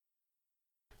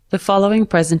The following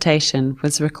presentation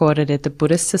was recorded at the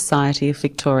Buddhist Society of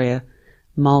Victoria,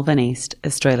 Malvern East,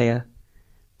 Australia.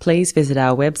 Please visit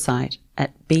our website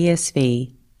at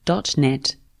bsv.net.au.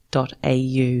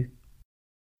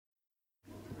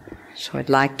 So I'd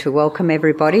like to welcome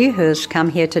everybody who's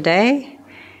come here today.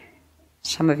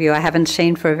 Some of you I haven't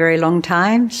seen for a very long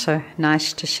time, so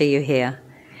nice to see you here.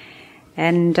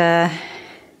 And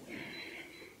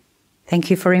thank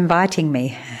you for inviting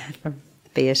me from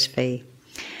BSV.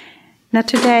 Now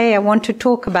today I want to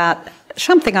talk about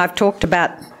something I've talked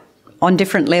about on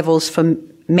different levels for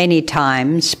many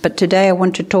times, but today I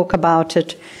want to talk about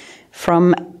it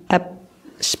from a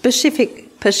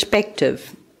specific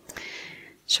perspective.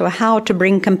 So how to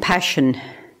bring compassion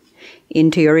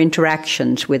into your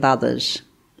interactions with others.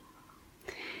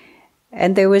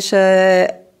 And there was a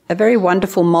very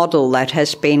wonderful model that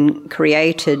has been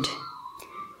created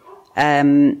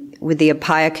with the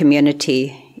Apaya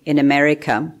community in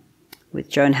America, with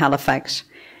Joan Halifax,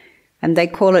 and they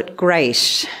call it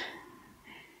GRACE.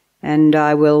 And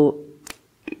I will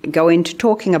go into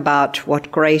talking about what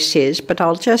GRACE is, but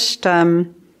I'll just, that's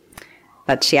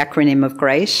the acronym of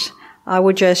GRACE. I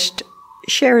will just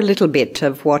share a little bit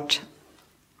of what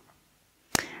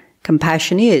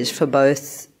compassion is for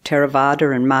both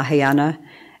Theravada and Mahayana,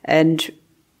 and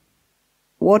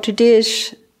what it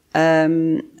is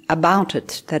about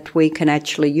it that we can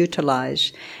actually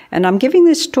utilize. And I'm giving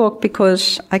this talk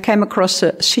because I came across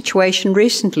a situation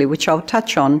recently, which I'll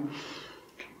touch on,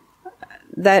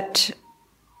 that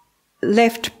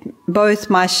left both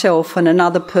myself and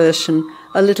another person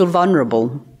a little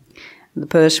vulnerable. The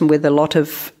person with a lot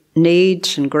of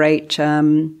needs and great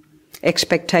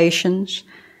expectations,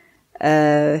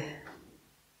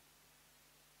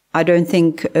 I don't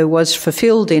think was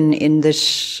fulfilled in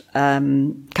this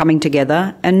coming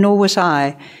together, and nor was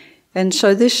I. And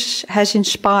so this has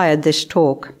inspired this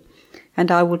talk,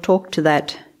 and I will talk to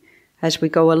that as we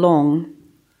go along.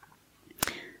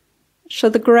 So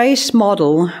the GRACE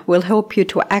model will help you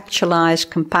to actualize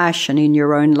compassion in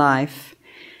your own life,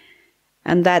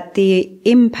 and that the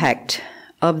impact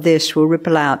of this will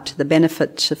ripple out to the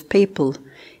benefits of people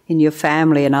in your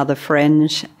family and other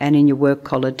friends and in your work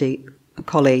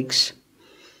colleagues,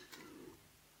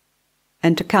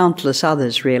 and to countless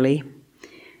others, really.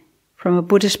 From a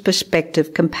Buddhist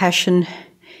perspective, compassion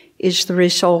is the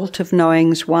result of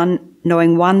knowing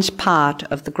one's part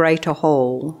of the greater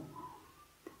whole.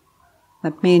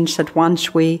 That means that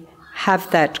once we have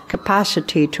that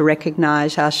capacity to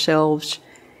recognize ourselves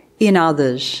in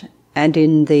others and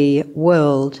in the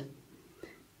world,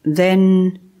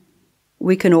 then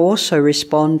we can also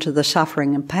respond to the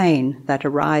suffering and pain that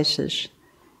arises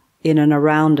in and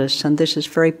around us, and this is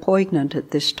very poignant at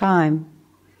this time.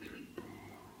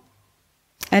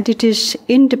 And it is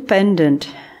independent,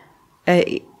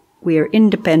 we are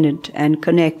independent and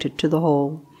connected to the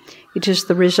whole. It is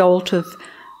the result of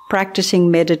practicing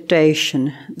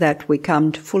meditation that we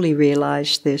come to fully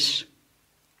realize this.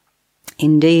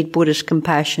 Indeed, Buddhist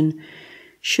compassion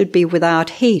should be without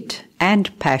heat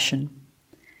and passion.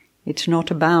 It's not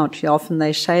about, often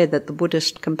they say that the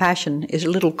Buddhist compassion is a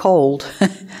little cold,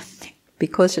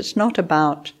 because it's not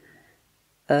about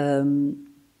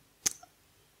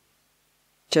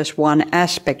just one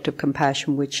aspect of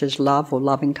compassion, which is love or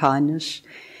loving kindness.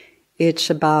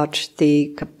 It's about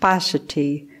the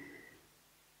capacity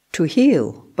to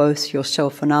heal both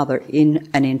yourself and other in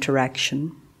an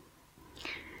interaction.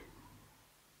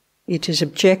 It is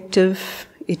objective,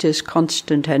 it is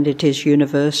constant, and it is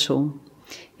universal.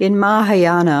 In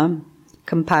Mahayana,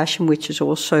 compassion, which is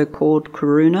also called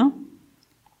karuna,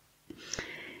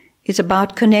 is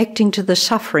about connecting to the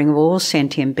suffering of all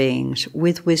sentient beings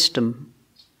with wisdom.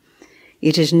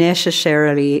 It is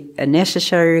necessarily a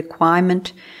necessary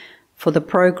requirement for the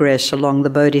progress along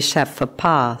the Bodhisattva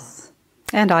path,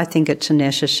 and I think it's a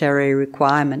necessary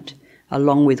requirement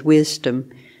along with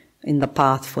wisdom in the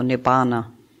path for Nibbana.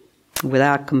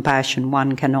 Without compassion,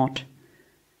 one cannot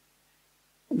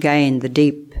gain the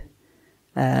deep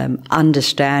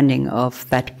understanding of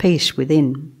that peace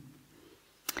within.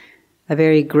 A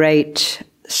very great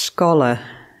scholar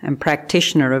and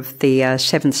practitioner of the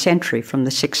 7th century, from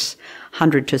the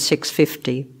 600 to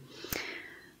 650,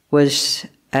 was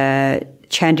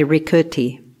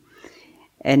Chandirikirti,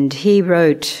 and he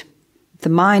wrote, "The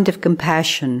mind of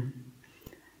compassion,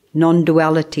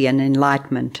 non-duality and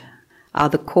enlightenment are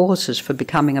the causes for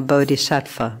becoming a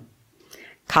bodhisattva.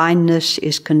 Kindness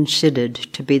is considered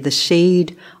to be the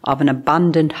seed of an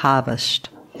abundant harvest,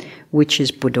 which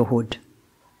is Buddhahood.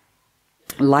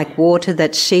 Like water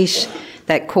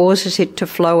that causes it to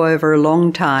flow over a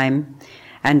long time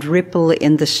and ripple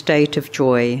in the state of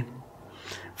joy.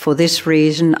 For this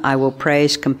reason, I will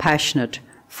praise compassionate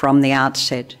from the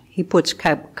outset. He puts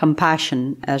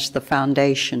compassion as the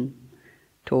foundation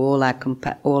to all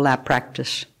our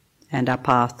practice and our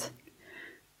path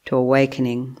to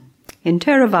awakening. In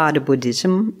Theravada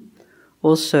Buddhism,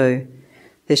 also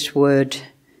this word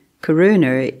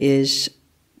karuna is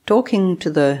talking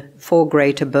to the four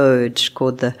great abodes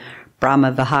called the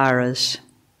Brahma Viharas.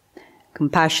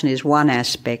 Compassion is one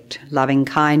aspect. Loving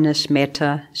kindness,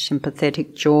 metta,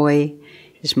 sympathetic joy,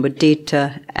 is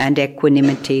mudita, and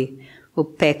equanimity,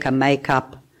 upekkha, make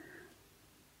up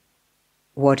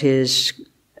what is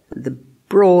the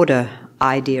broader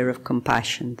idea of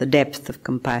compassion, the depth of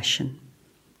compassion,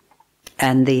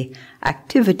 and the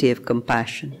activity of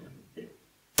compassion.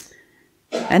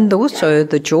 And also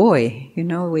the joy. You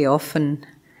know, we often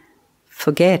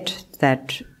forget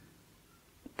that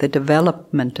the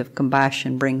development of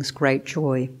compassion brings great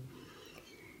joy,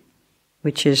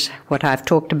 which is what I've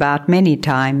talked about many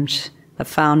times. The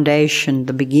foundation,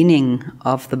 the beginning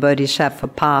of the Bodhisattva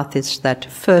path is that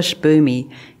first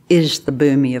bhumi is the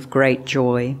bhumi of great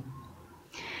joy.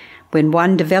 When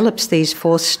one develops these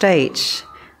four states,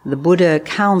 the Buddha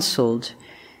counseled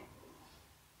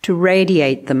to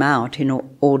radiate them out in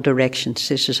all directions.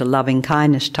 This is a loving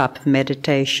kindness type of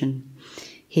meditation.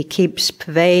 He keeps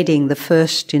pervading the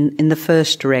first in the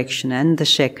first direction and the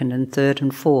second and third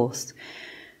and fourth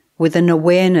with an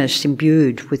awareness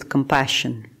imbued with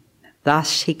compassion.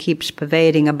 Thus he keeps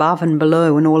pervading above and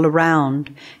below and all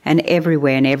around and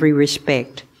everywhere in every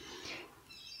respect,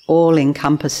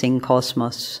 all-encompassing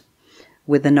cosmos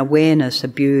with an awareness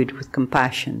imbued with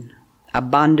compassion,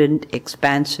 abundant,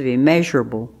 expansive,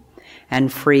 immeasurable,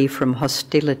 and free from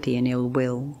hostility and ill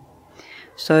will.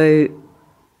 So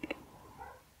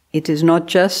it is not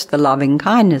just the loving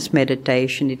kindness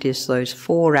meditation, it is those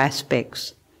four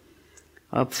aspects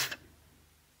of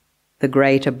the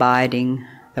great abiding,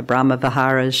 the Brahma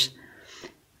Viharas,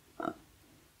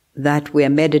 that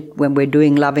when we're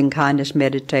doing loving kindness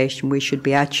meditation, we should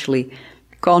be actually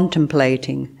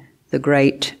contemplating the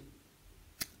great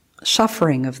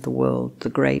suffering of the world, the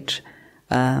great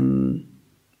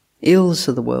ills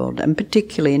of the world. And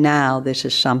particularly now, this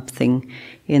is something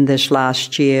in this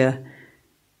last year,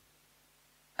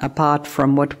 apart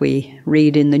from what we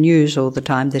read in the news all the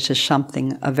time, this is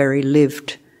something, a very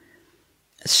lived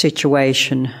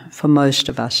situation for most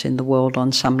of us in the world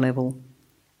on some level.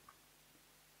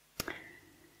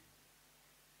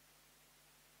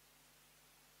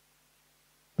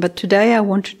 But today I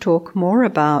want to talk more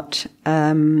about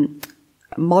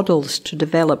models to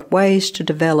develop, ways to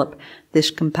develop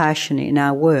this compassion in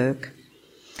our work,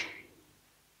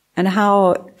 and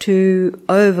how to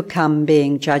overcome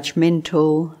being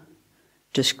judgmental,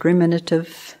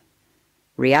 discriminative,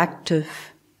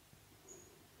 reactive,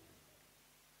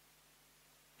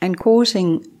 and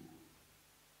causing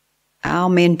our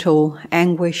mental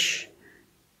anguish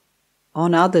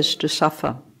on others to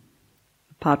suffer,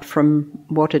 apart from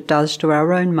what it does to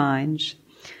our own minds.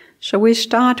 So we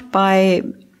start by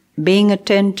being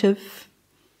attentive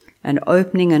and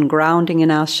opening and grounding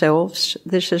in ourselves.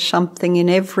 This is something in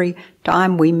every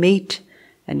time we meet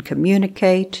and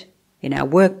communicate, in our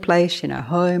workplace, in our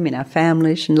home, in our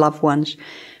families and loved ones.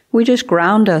 We just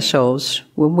ground ourselves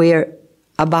when we're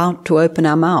about to open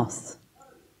our mouth.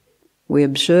 We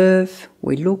observe,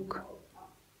 we look,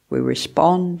 we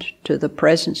respond to the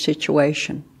present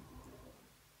situation.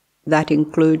 That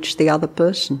includes the other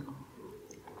person.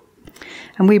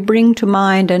 And we bring to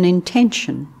mind an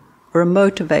intention or a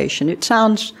motivation. It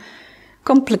sounds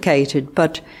complicated,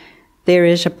 but there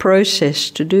is a process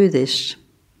to do this.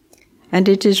 And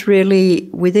it is really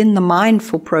within the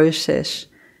mindful process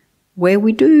where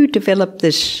we do develop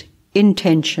this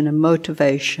intention and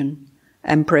motivation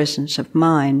and presence of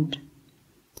mind.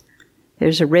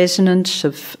 There's a resonance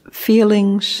of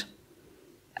feelings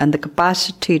and the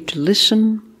capacity to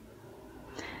listen.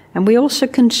 And we also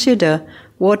consider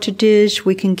what it is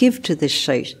we can give to this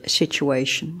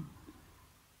situation.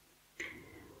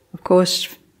 Of course,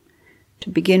 to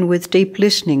begin with deep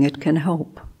listening, it can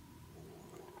help.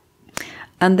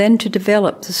 And then to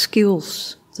develop the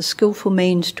skills, the skillful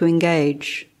means to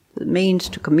engage, the means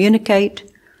to communicate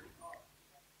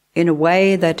in a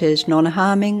way that is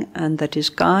non-harming and that is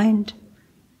kind,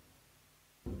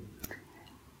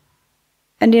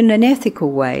 and in an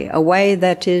ethical way, a way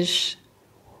that is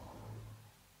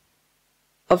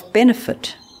of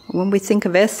benefit. When we think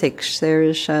of ethics, there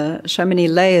is so many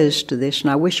layers to this,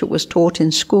 and I wish it was taught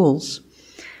in schools.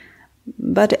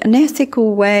 But an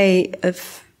ethical way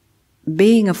of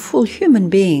being a full human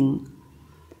being,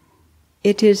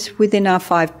 it is within our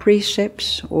 5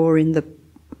 precepts or in the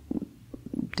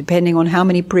depending on how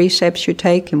many precepts you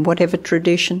take in whatever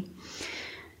tradition.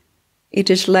 It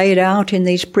is laid out in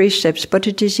these precepts, but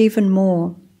it is even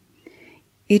more.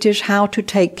 It is how to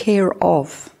take care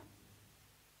of,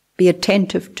 be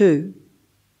attentive to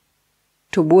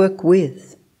work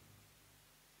with,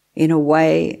 in a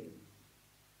way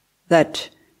that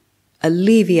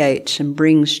alleviates and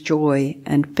brings joy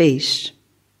and peace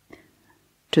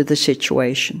to the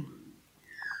situation.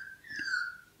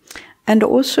 And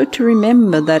also to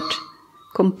remember that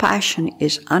compassion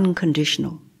is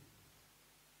unconditional.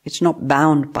 It's not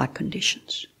bound by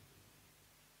conditions.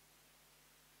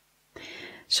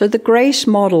 So the grace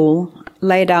model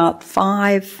laid out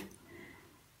 5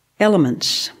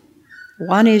 elements.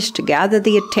 One is to gather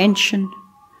the attention,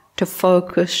 to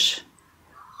focus,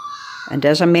 and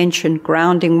as I mentioned,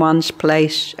 grounding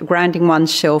oneself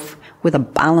with a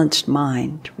balanced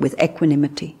mind, with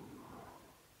equanimity.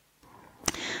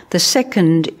 The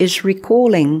second is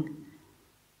recalling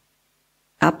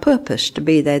our purpose to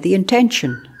be there, the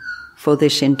intention for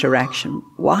this interaction.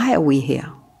 Why are we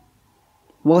here?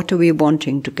 What are we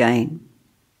wanting to gain?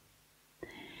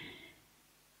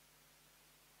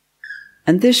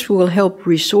 And this will help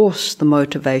resource the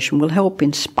motivation, will help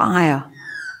inspire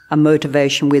a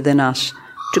motivation within us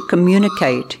to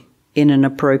communicate in an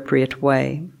appropriate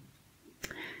way.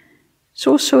 It's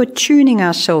also attuning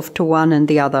ourselves to one and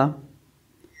the other.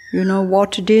 You know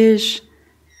what it is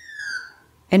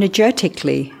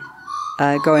energetically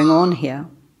going on here.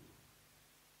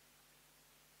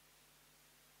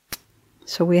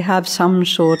 So we have some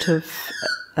sort of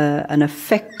an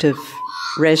effective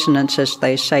resonance, as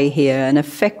they say here, an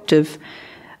effective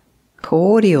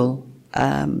cordial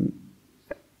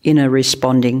inner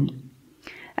responding,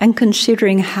 and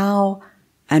considering how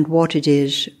and what it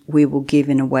is we will give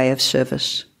in a way of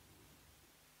service.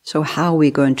 So how are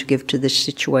we going to give to this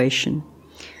situation?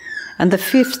 And the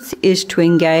 5th is to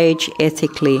engage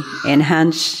ethically, in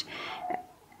an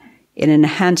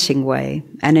enhancing way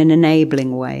and an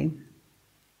enabling way.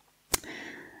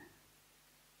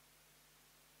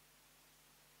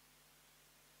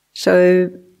 So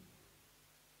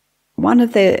one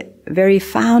of the very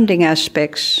founding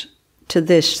aspects to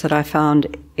this that I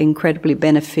found incredibly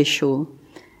beneficial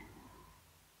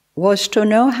was to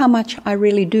know how much I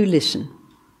really do listen,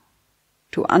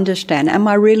 to understand, am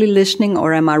I really listening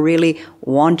or am I really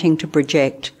wanting to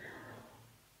project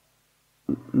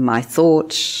my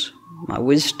thoughts, my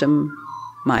wisdom,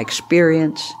 my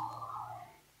experience?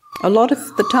 A lot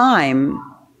of the time,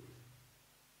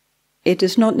 it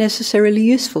is not necessarily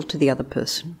useful to the other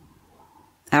person.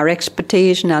 Our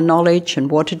expertise and our knowledge and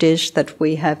what it is that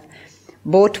we have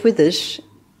brought with us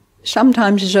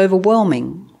sometimes is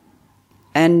overwhelming,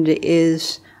 and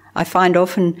is, I find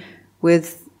often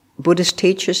with Buddhist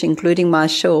teachers, including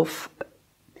myself,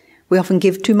 we often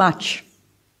give too much,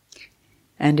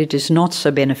 and it is not so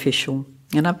beneficial.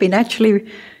 And I've been actually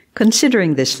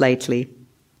considering this lately.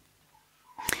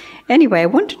 Anyway, I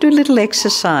want to do a little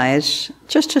exercise,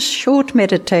 just a short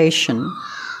meditation.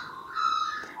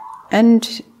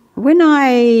 And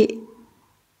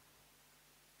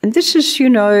and this is,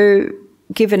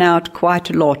 given out quite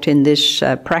a lot in this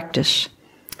practice,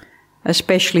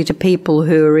 especially to people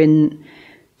who are in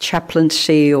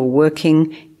chaplaincy or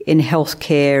working in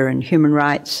healthcare and human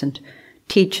rights and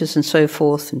teachers and so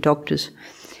forth and doctors.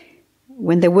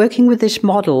 When they're working with this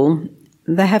model,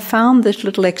 they have found this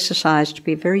little exercise to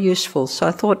be very useful. So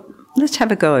I thought, let's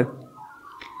have a go.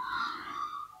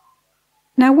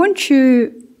 Now I want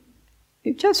you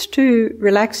just to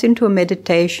relax into a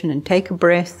meditation and take a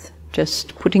breath,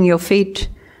 just putting your feet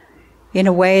in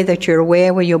a way that you're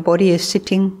aware where your body is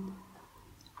sitting.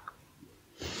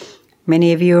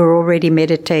 Many of you are already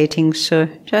meditating, so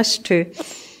just to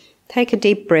take a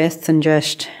deep breath and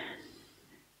just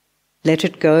let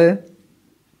it go.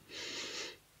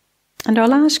 And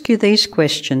I'll ask you these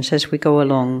questions as we go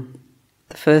along.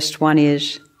 The first one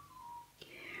is,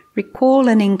 recall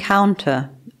an encounter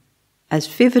as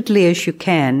vividly as you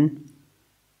can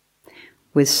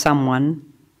with someone.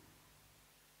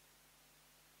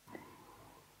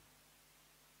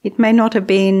 It may not have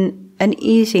been an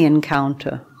easy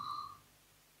encounter,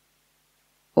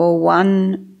 or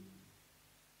one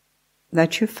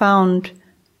that you found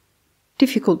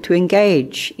difficult to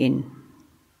engage in.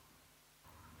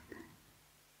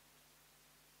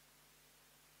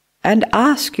 And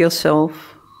ask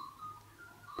yourself,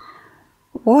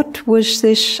 what was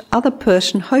this other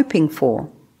person hoping for?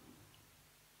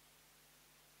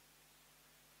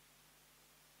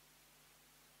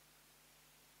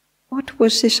 What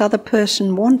was this other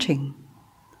person wanting,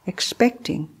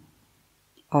 expecting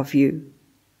of you?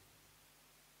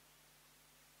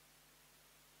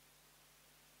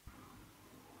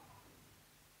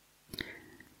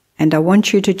 And I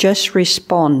want you to just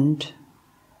respond,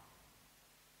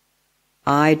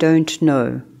 I don't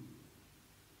know.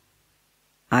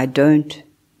 I don't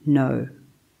know.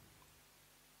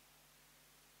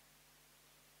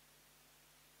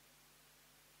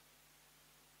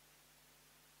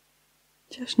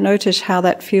 Just notice how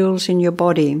that feels in your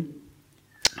body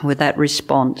with that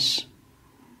response.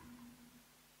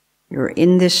 You're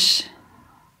in this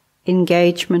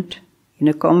engagement, in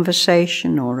a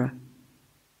conversation or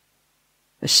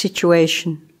a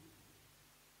situation,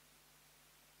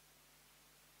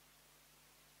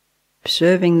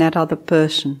 observing that other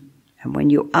person, and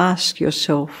when you ask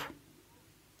yourself,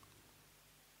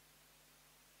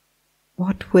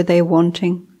 what were they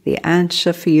wanting? The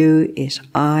answer for you is,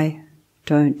 I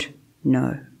don't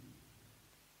know.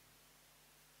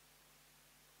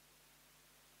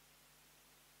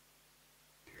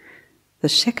 The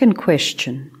second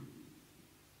question,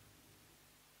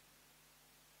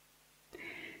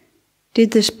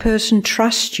 did this person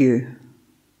trust you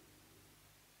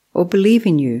or believe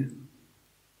in you?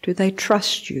 Do they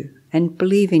trust you and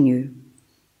believe in you?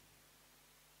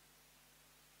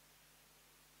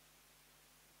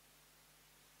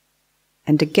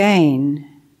 And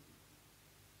again,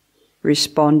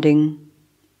 responding,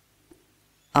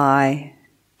 I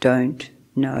don't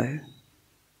know.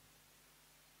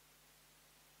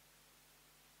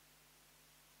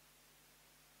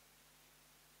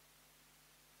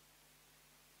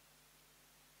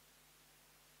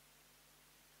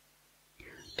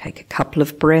 Take a couple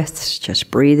of breaths, just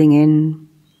breathing in.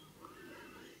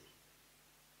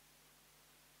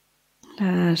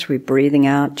 As we're breathing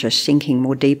out, just sinking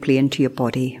more deeply into your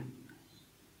body.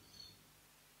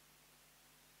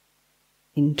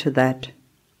 Into that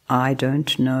I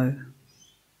don't know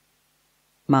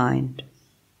mind.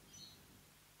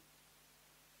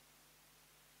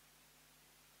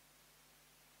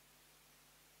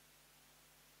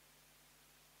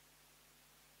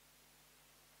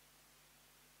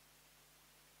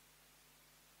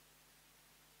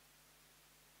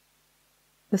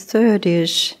 The third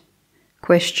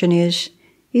question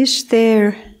is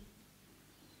there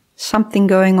something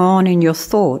going on in your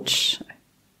thoughts?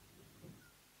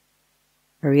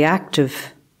 A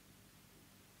reactive,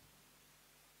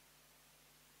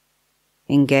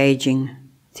 engaging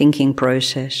thinking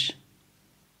process,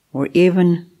 or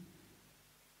even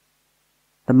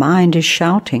the mind is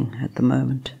shouting at the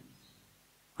moment,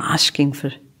 asking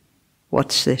for,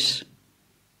 what's this?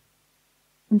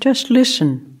 And just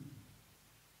listen.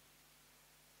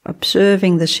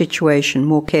 Observing the situation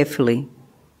more carefully,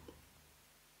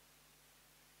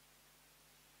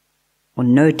 or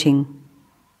noting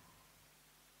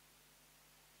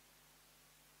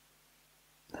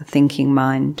the thinking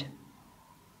mind.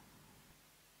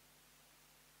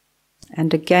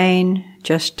 And again,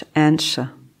 just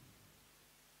answer,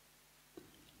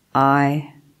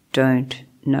 I don't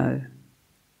know.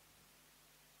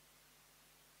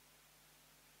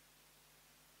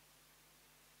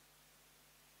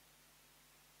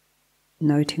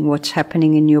 Noting what's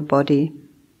happening in your body.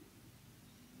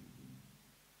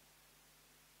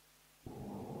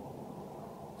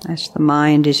 As the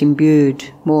mind is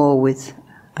imbued more with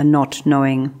a not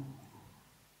knowing.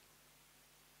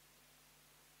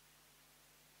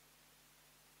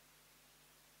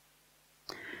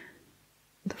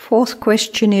 The fourth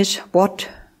question is,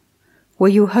 what were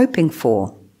you hoping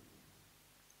for?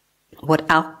 What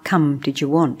outcome did you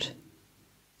want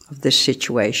of this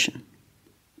situation?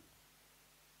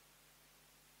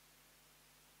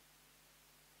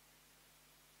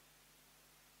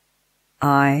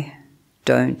 I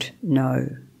don't know.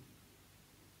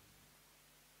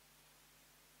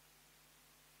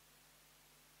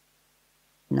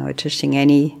 Noticing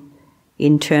any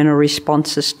internal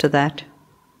responses to that,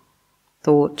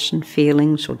 thoughts and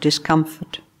feelings or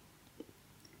discomfort.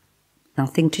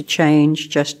 Nothing to change,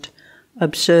 just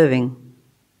observing.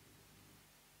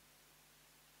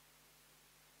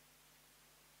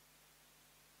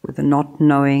 With a not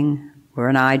knowing or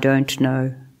an I don't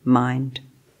know mind.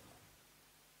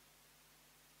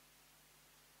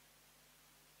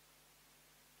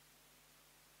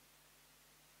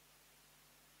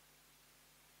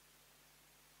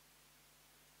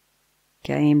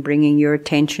 Again, bringing your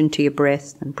attention to your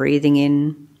breath and breathing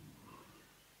in.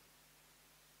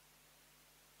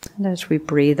 And as we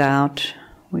breathe out,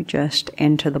 we just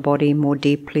enter the body more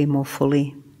deeply, more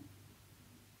fully.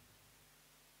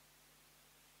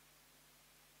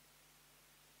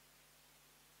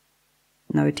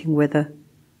 Noting whether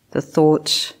the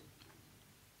thoughts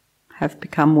have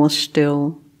become more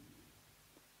still,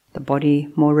 the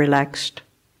body more relaxed.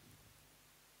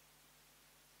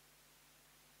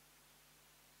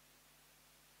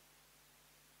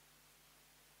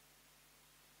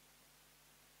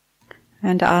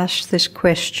 and ask this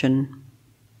question: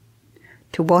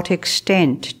 to what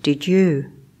extent did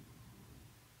you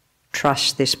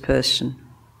trust this person?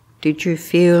 Did you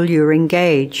feel you're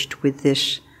engaged with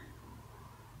this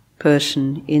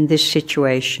person in this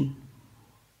situation?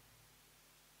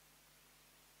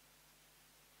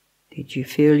 Did you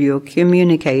feel you're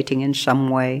communicating in some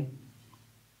way?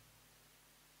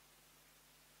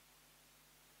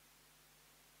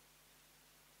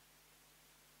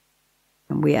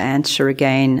 And we answer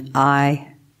again,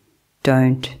 I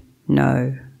don't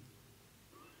know.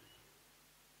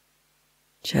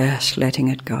 Just letting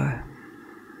it go.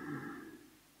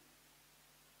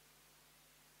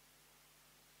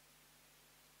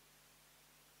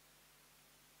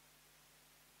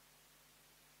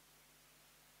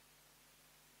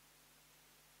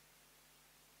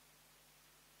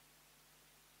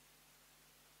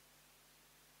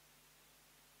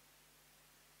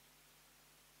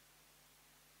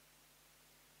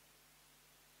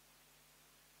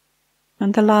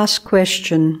 And the last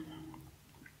question: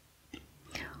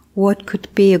 what could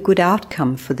be a good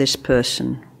outcome for this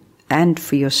person and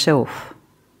for yourself?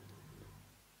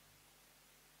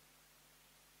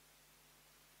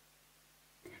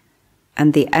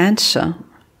 And the answer,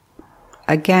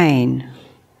 again,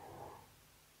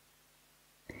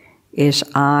 is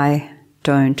I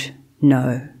don't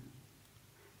know.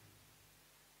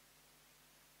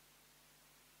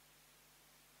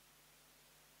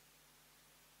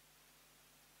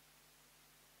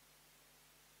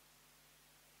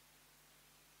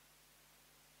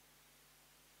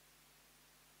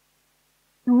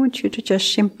 I want you to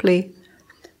just simply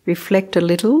reflect a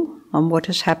little on what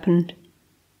has happened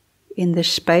in this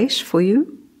space for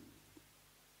you.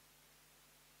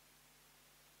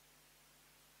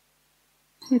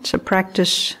 It's a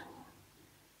practice,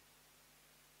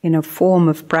 in a form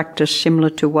of practice similar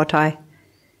to what I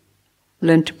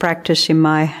learned to practice in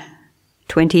my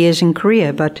 20 years in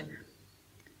Korea, but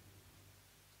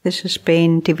this has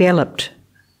been developed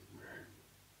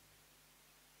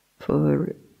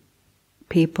for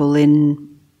people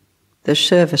in the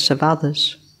service of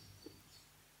others.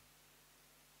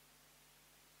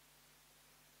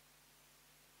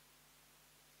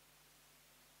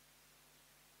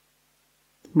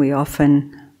 We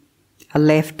often are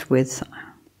left with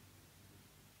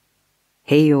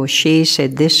he or she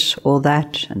said this or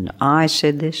that, and I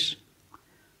said this.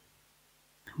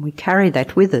 We carry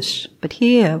that with us, but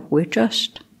here we're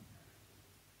just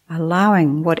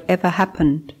allowing whatever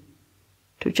happened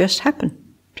to just happen.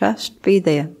 Just be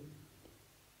there.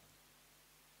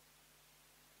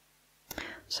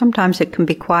 Sometimes it can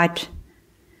be quite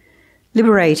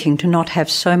liberating to not have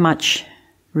so much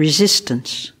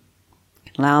resistance.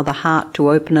 Allow the heart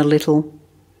to open a little.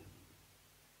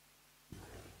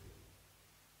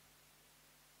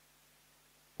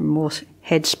 More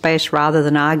headspace rather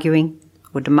than arguing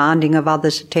or demanding of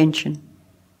others' attention.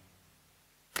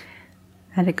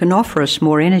 And it can offer us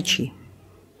more energy.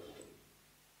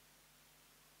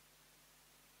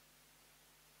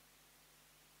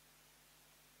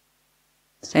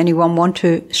 Does anyone want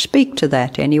to speak to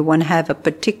that? Anyone have a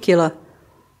particular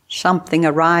something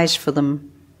arise for them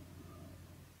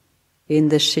in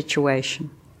this situation?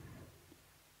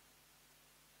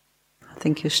 I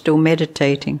think you're still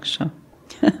meditating, so.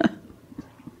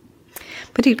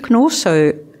 But it can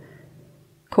also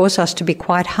cause us to be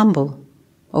quite humble,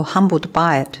 or humbled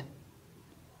by it,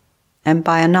 and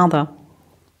by another.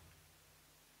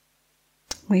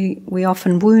 We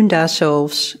often wound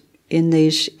ourselves in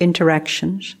these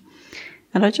interactions.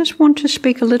 And I just want to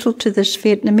speak a little to this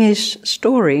Vietnamese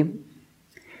story,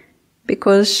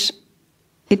 because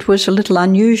it was a little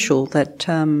unusual that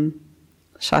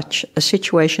such a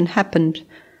situation happened.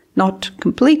 Not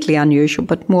completely unusual,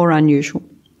 but more unusual.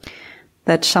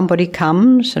 That somebody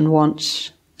comes and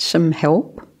wants some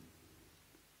help,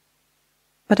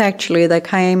 but actually they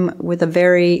came with a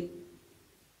very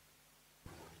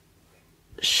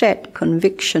set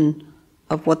conviction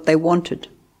of what they wanted.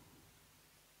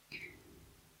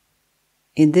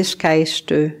 In this case,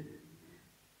 to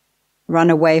run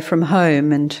away from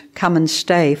home and come and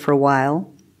stay for a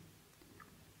while.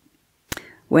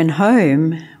 When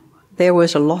home, there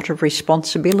was a lot of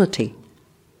responsibility.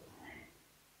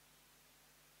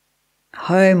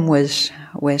 Home was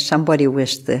where somebody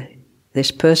was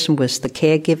this person was the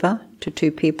caregiver to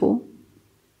two people,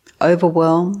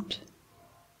 overwhelmed,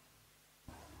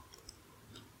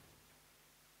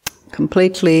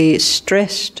 completely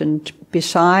stressed and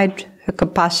beside her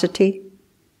capacity.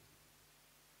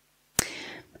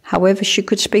 However, she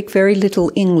could speak very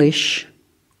little English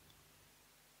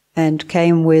and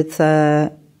came with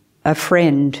a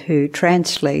friend who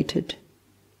translated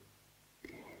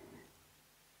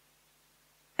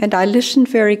And I listened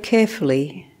very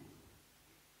carefully,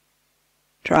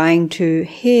 trying to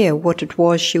hear what it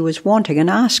was she was wanting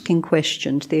and asking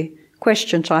questions, the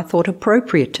questions I thought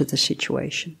appropriate to the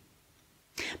situation.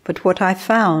 But what I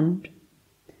found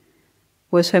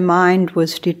was her mind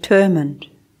was determined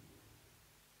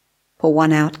for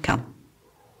one outcome.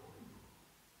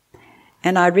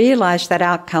 And I realized that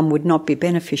outcome would not be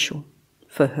beneficial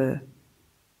for her.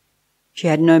 She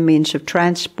had no means of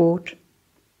transport.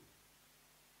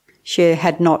 She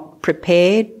had not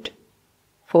prepared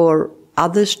for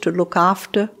others to look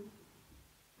after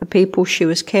the people she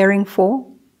was caring for.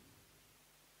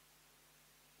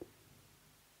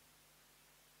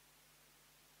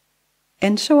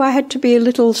 And so I had to be a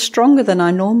little stronger than I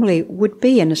normally would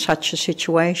be in such a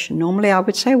situation. Normally I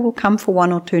would say, well, come for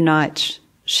 1 or 2 nights,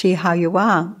 see how you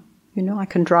are. You know, I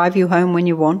can drive you home when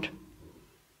you want.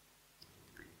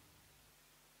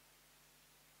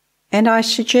 And I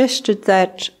suggested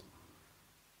that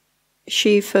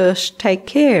she first take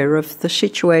care of the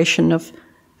situation of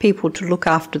people to look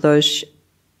after those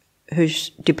who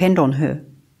depend on her.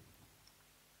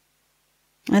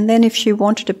 And then if she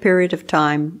wanted a period of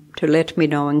time to let me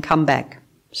know and come back.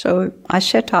 So I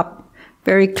set up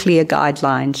very clear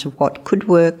guidelines of what could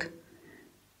work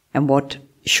and what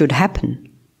should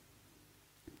happen.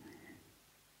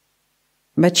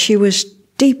 But she was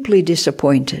deeply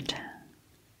disappointed.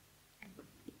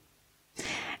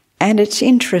 And it's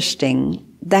interesting,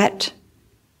 that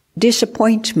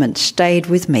disappointment stayed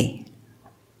with me.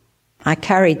 I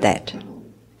carried that.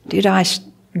 Did I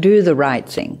do the right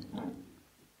thing?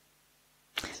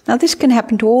 Now this can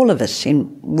happen to all of us in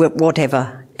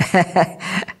whatever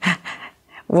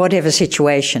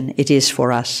situation it is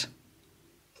for us.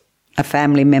 A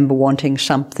family member wanting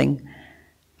something,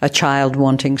 a child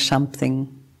wanting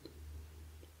something,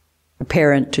 a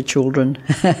parent to children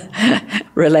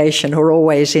relation are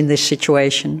always in this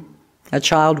situation. A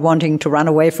child wanting to run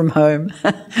away from home.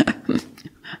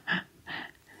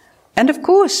 And of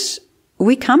course,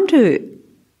 we come to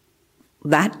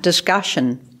that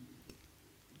discussion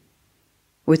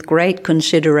with great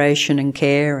consideration and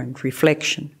care and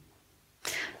reflection.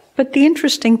 But the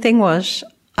interesting thing was,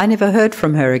 I never heard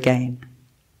from her again.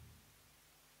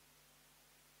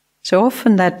 So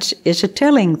often that is a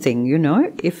telling thing, you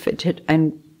know,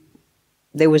 and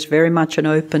there was very much an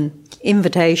open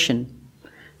invitation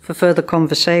for further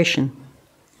conversation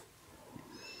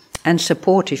and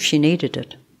support if she needed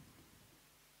it.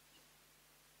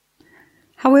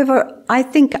 However, I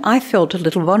think I felt a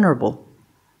little vulnerable.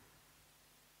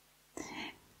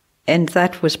 And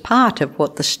that was part of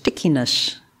what the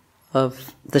stickiness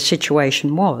of the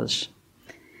situation was.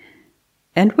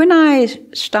 And when I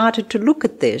started to look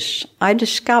at this, I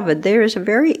discovered there is a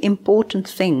very important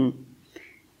thing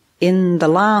in the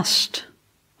last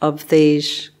of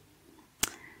these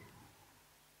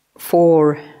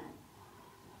 4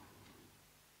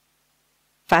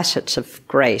 facets of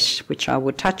grace, which I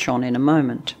will touch on in a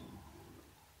moment.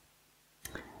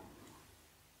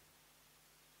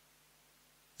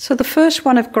 So the first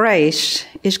one of grace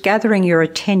is gathering your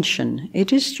attention.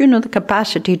 It is, you know, the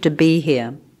capacity to be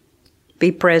here,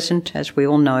 be present, as we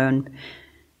all know, and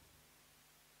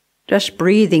just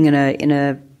breathing in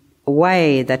a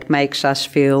way that makes us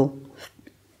feel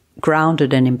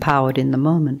grounded and empowered in the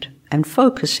moment, and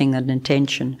focusing an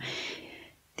attention.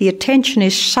 The attention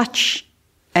is such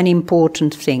an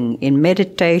important thing. In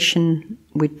meditation,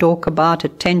 we talk about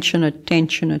attention,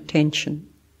 attention, attention.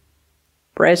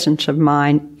 Presence of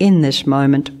mind in this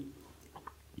moment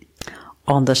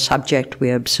on the subject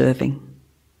we're observing.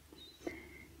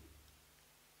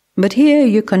 But here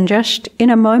you can just, in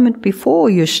a moment before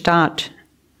you start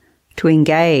to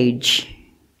engage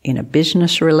in a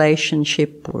business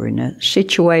relationship or in a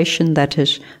situation that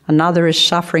another is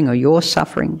suffering or you're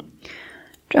suffering,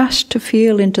 just to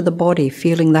feel into the body,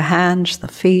 feeling the hands, the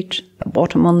feet, the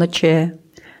bottom on the chair,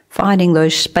 finding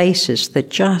those spaces that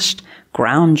just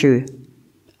ground you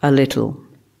a little.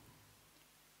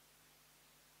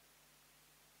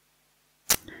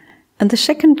 And the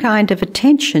second kind of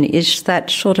attention is that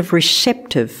sort of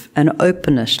receptive and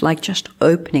openness, like just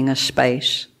opening a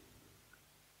space,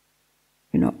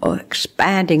 you know, or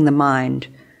expanding the mind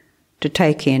to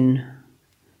take in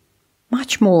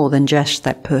much more than just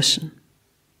that person.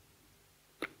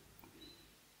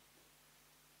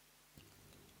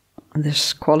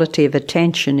 This quality of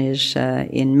attention is,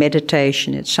 in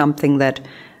meditation, it's something that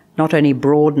not only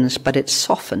broadens, but it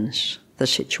softens the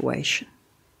situation.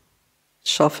 It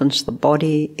softens the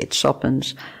body, it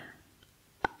softens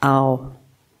our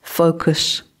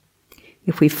focus.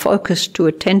 If we focus too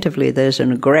attentively, there's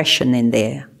an aggression in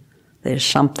there There's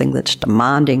something that's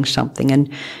demanding something.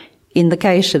 And in the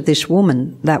case of this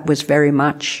woman, that was very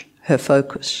much her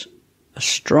focus. A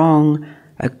strong,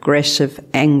 aggressive,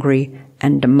 angry,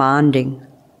 and demanding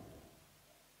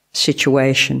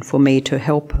situation for me to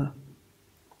help her.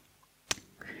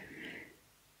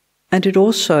 And it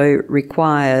also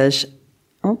requires,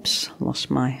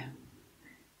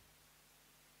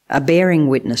 a bearing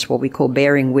witness, what we call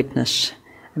bearing witness.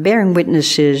 A bearing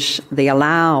witness is where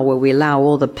we allow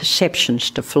all the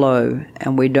perceptions to flow,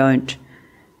 and we don't,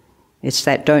 it's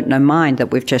that don't know mind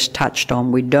that we've just touched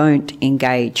on. We don't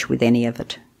engage with any of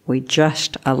it. We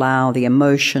just allow the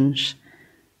emotions,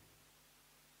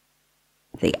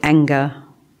 the anger,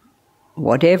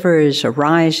 whatever is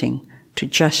arising, to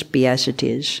just be as it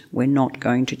is. We're not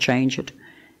going to change it,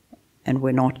 and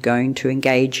we're not going to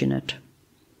engage in it.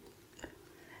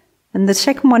 And the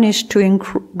second one is to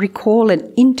recall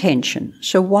an intention.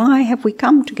 So why have we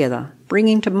come together?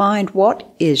 Bringing to mind,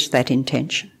 what is that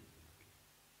intention?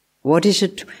 What is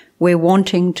it we're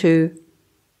wanting to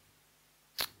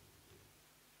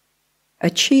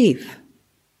achieve?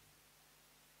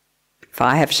 If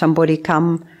I have somebody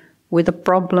come with a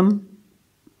problem,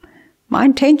 my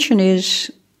intention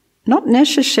is not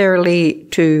necessarily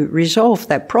to resolve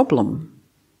that problem,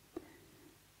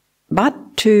 but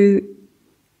to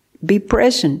be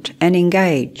present and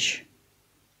engage.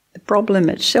 The problem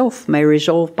itself may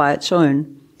resolve by its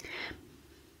own.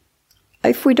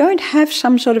 If we don't have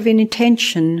some sort of an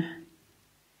intention,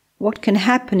 what can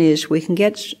happen is we can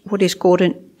get what is called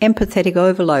an empathetic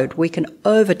overload. We can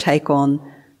overtake on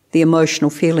the emotional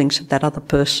feelings of that other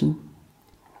person.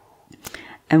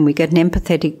 And we get an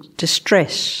empathetic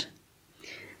distress,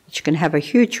 which can have a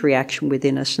huge reaction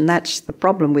within us. And that's the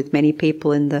problem with many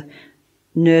people in the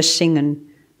nursing and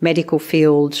medical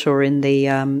fields or in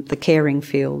the caring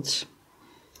fields.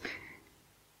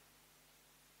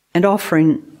 And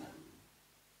often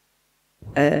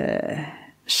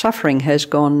suffering has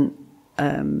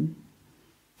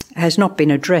not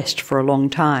been addressed for a long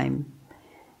time,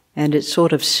 and it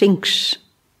sort of sinks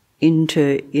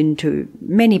into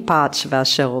many parts of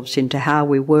ourselves, into how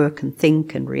we work and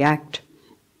think and react.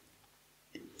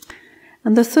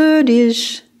 And the third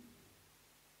is,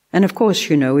 and of course,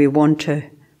 we want to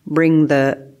bring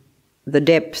the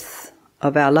depth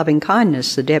of our loving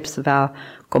kindness, the depth of our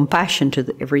compassion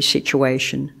to every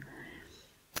situation,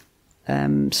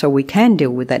 so we can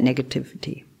deal with that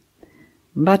negativity.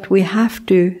 But we have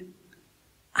to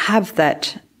have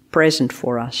that present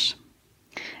for us.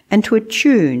 And to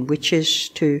attune, which is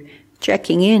to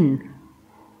checking in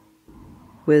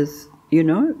with,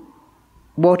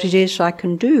 what it is I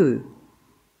can do,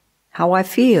 how I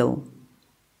feel,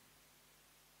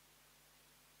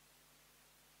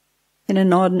 in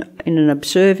an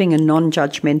observing and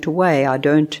non-judgmental way. I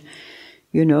don't,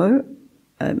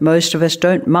 most of us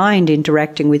don't mind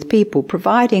interacting with people,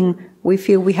 providing we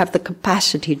feel we have the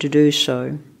capacity to do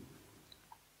so.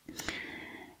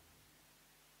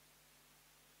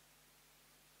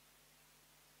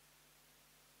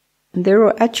 And there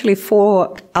are actually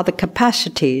 4 other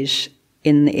capacities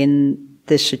in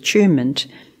this attunement.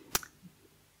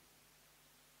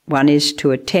 One is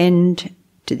to attend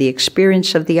to the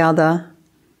experience of the other.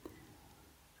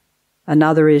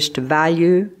 Another is to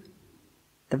value,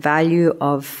 the value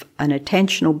of an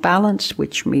attentional balance,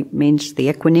 which means the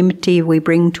equanimity we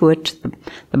bring to it,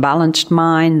 the balanced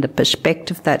mind, the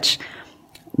perspective that's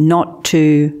not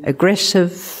too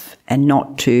aggressive and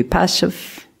not too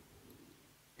passive.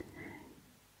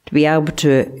 To be able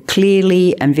to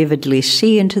clearly and vividly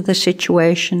see into the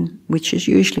situation, which is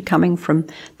usually coming from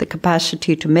the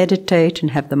capacity to meditate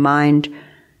and have the mind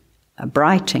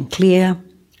bright and clear,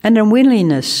 and a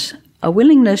willingness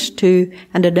to,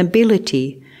 and an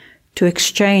ability to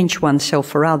exchange oneself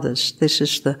for others. This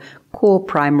is the core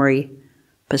primary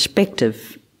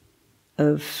perspective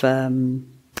of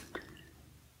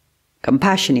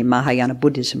compassion in Mahayana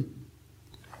Buddhism.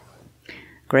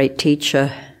 Great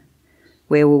teacher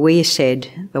where we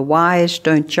said, the wise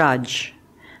don't judge,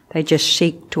 they just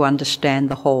seek to understand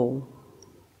the whole.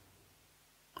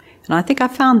 And I think I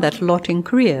found that a lot in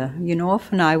Korea.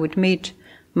 Often I would meet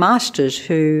masters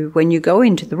who, when you go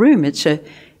into the room, it's an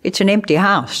empty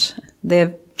house.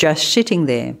 They're just sitting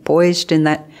there, poised in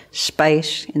that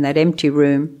space, in that empty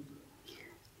room,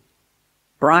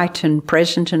 bright and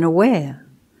present and aware,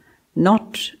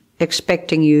 not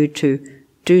expecting you to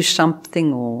do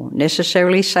something or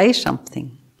necessarily say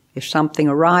something. If something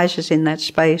arises in that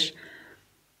space,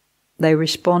 they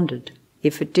responded.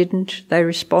 If it didn't, they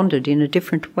responded in a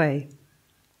different way,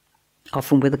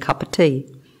 often with a cup of tea.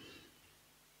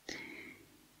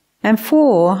 And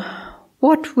 4,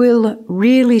 what will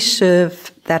really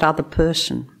serve that other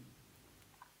person?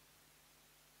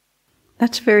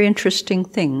 That's a very interesting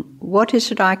thing. What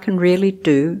is it I can really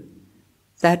do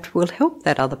that will help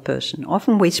that other person?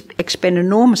 Often we expend an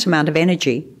enormous amount of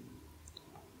energy,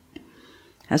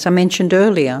 as I mentioned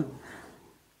earlier,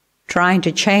 trying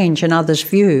to change another's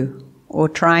view or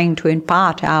trying to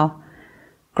impart our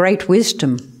great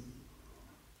wisdom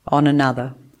on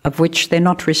another, of which they're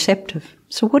not receptive.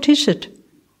 So what is it?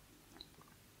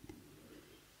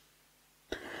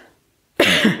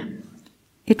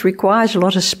 It requires a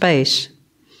lot of space,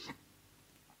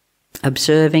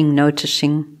 observing,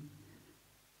 noticing,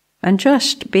 and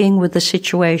just being with the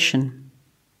situation.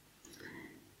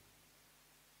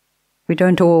 We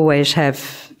don't always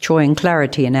have joy and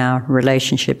clarity in our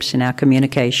relationships, in our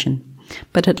communication,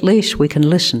 but at least we can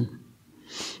listen,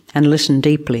 and listen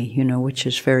deeply, which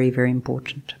is very, very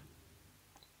important.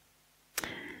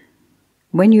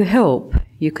 When you help,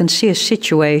 you can see a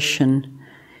situation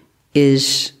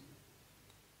is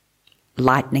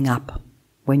lightening up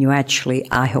when you actually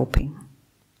are helping.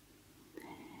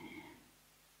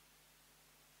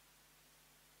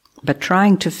 But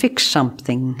trying to fix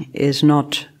something is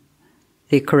not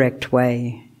the correct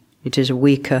way. It is a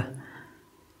weaker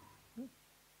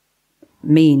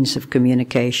means of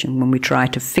communication. When we try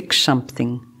to fix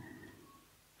something,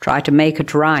 try to make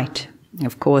it right,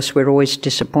 of course we're always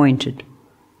disappointed.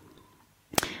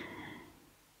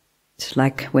 It's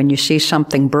like when you see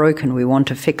something broken, we want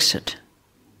to fix it.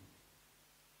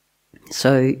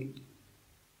 So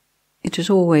it is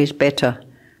always better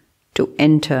to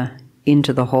enter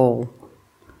into the whole,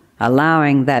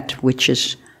 allowing that which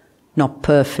is not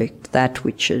perfect, that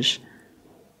which is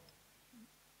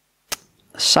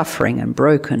suffering and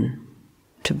broken,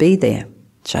 to be there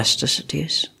just as it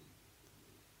is.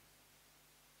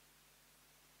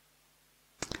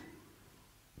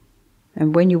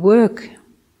 And when you work,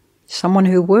 someone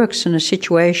who works in a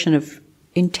situation of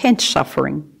intense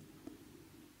suffering,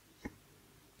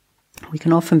 we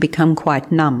can often become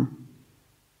quite numb.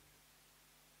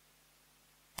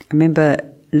 I remember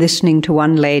listening to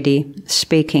one lady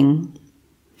speaking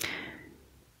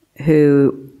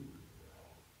who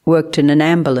worked in an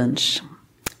ambulance,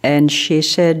 and she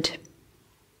said,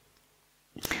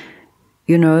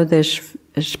 there's,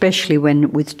 especially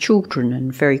when with children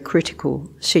in very critical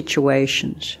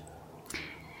situations,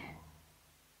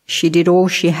 she did all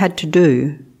she had to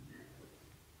do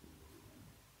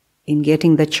in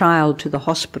getting the child to the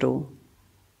hospital.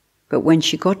 But when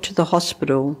she got to the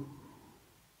hospital,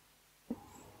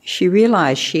 she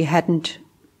realized she hadn't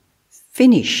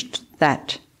finished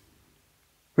that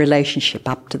relationship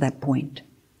up to that point.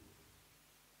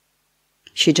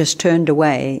 She just turned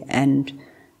away and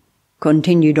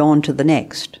continued on to the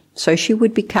next. So she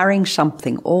would be carrying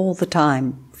something all the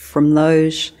time from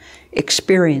those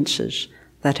experiences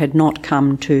that had not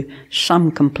come to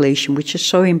some completion, which is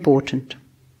so important.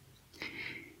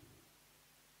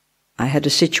 I had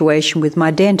a situation with my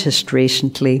dentist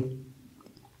recently,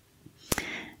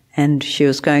 and she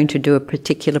was going to do a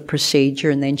particular procedure,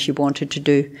 and then she wanted to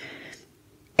do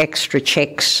extra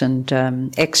checks and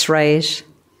x-rays,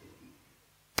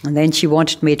 and then she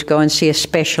wanted me to go and see a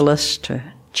specialist to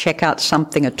check out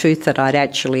something, a tooth that I'd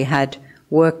actually had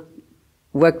work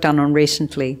done on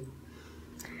recently.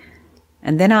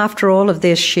 And then after all of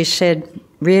this, she said,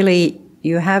 really,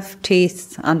 you have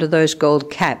teeth under those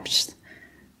gold caps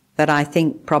that I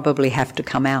think probably have to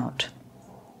come out.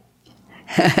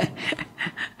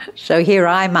 So here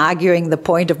I'm arguing the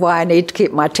point of why I need to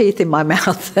keep my teeth in my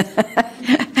mouth.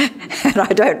 And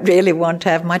I don't really want to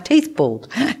have my teeth pulled.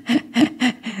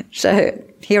 So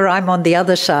here I'm on the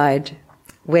other side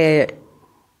where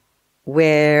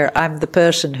I'm the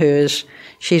person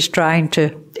she's trying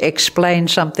to explain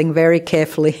something very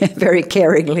carefully, very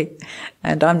caringly,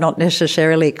 and I'm not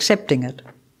necessarily accepting it.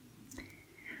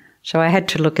 So I had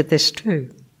to look at this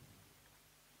too.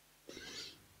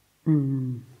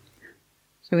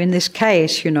 So in this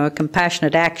case,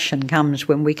 compassionate action comes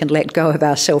when we can let go of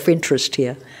our self-interest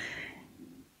here.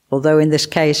 Although in this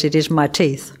case it is my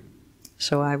teeth.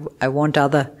 So I want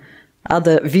other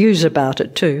views about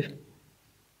it too.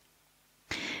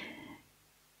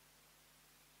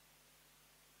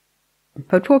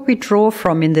 But what we draw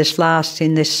from in this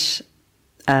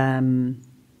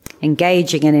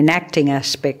engaging and enacting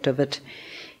aspect of it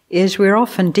is we're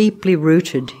often deeply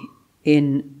rooted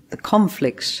in the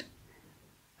conflicts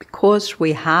because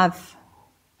we have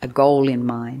a goal in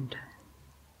mind.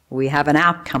 We have an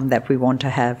outcome that we want to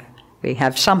have. We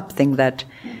have something that,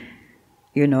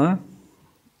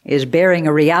 is bearing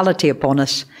a reality upon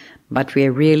us, but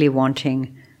we're really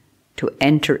wanting to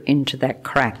enter into that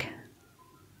crack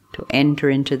to enter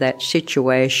into that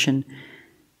situation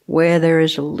where there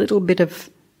is a little bit of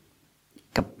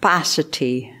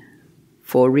capacity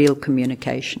for real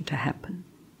communication to happen.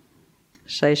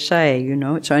 As they say,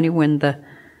 it's only when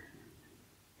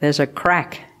there's a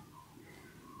crack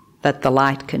that the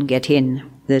light can get in.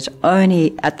 There's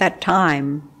only at that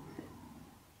time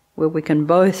where we can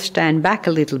both stand back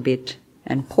a little bit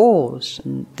and pause.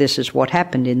 And this is what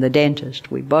happened in the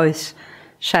dentist. We both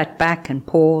sat back and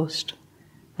paused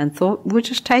and thought, we'll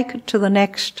just take it to the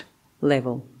next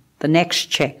level, the next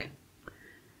check.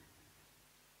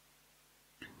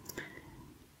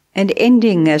 And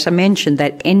ending, as I mentioned,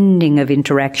 that ending of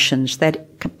interactions,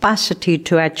 that capacity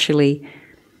to actually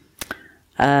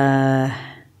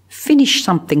finish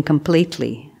something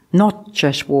completely, not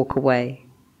just walk away,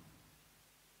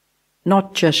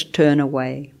 not just turn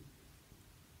away.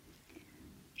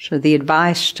 So the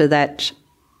advice to that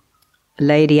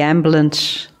lady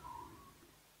ambulance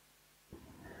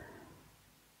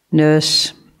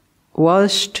nurse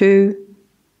was to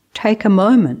take a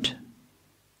moment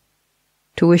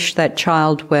to wish that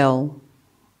child well,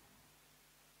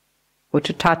 or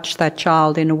to touch that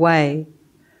child in a way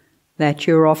that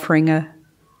you're offering a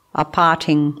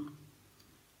parting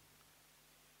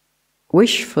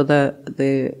wish for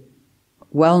the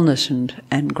wellness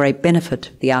and great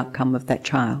benefit, the outcome of that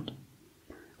child.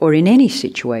 Or in any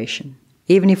situation,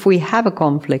 even if we have a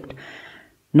conflict,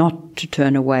 not to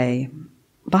turn away,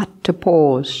 but to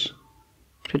pause,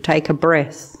 to take a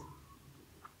breath,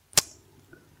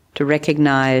 to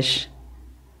recognize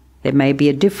there may be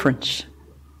a difference,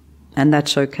 and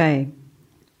that's okay.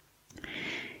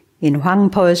 In Huang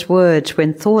Po's words,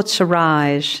 when thoughts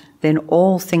arise, then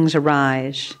all things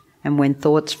arise, and when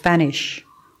thoughts vanish,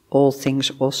 all things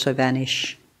also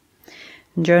vanish.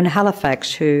 And Joan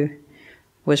Halifax, who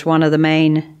was one of the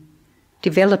main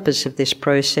developers of this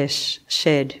process,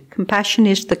 said, compassion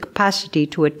is the capacity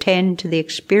to attend to the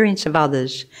experience of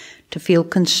others, to feel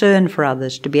concern for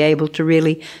others, to be able to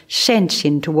really sense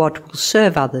into what will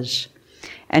serve others,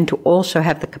 and to also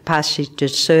have the capacity to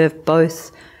serve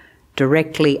both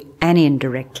directly and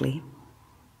indirectly.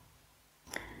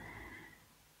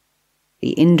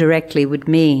 The indirectly would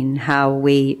mean how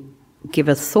we give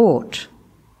a thought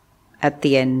at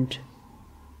the end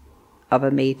of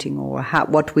a meeting, or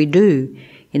what we do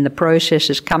in the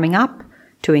processes coming up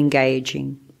to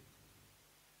engaging,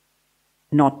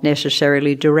 not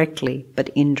necessarily directly, but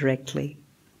indirectly.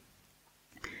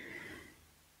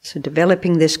 So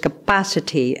developing this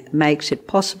capacity makes it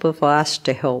possible for us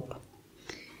to help.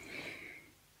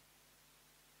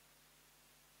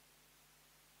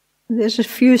 There's a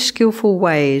few skillful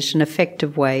ways and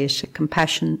effective ways that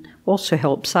compassion also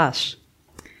helps us.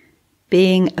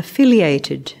 Being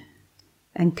affiliated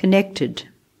and connected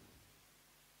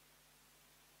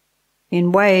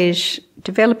in ways,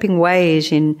 developing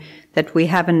ways in that we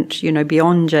haven't,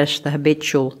 beyond just the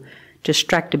habitual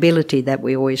distractibility that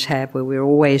we always have, where we're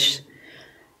always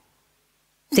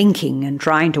thinking and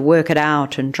trying to work it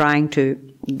out and trying to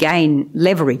gain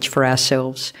leverage for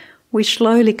ourselves. We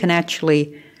slowly can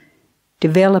actually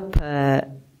develop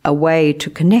a way to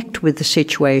connect with the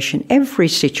situation, every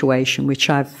situation, which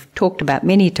I've talked about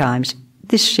many times,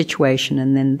 this situation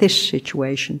and then this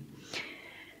situation,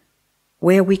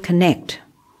 where we connect.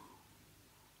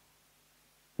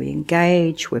 We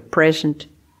engage, we're present,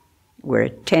 we're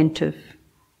attentive,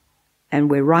 and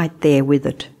we're right there with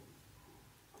it.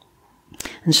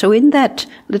 And so in that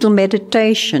little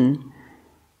meditation,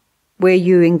 where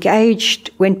you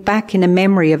went back in a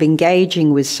memory of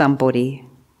engaging with somebody,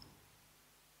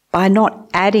 by not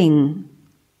adding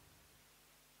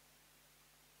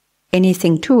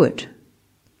anything to it,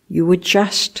 you were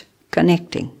just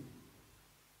connecting.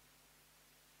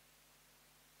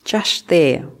 Just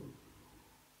there.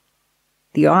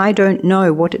 The I don't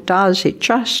know what it does, it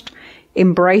just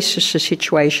embraces the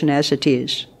situation as it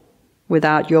is,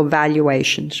 without your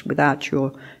valuations, without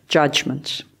your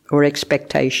judgments or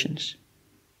expectations.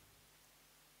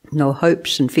 No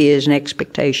hopes and fears and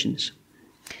expectations.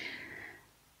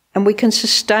 And we can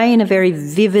sustain a very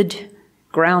vivid,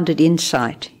 grounded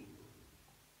insight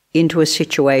into a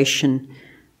situation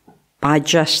by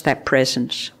just that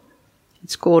presence.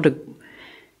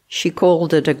 She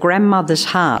called it a grandmother's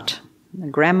heart. A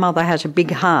grandmother has a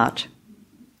big heart.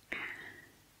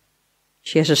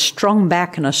 She has a strong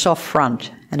back and a soft front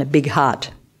and a big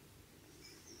heart.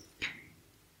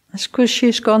 That's because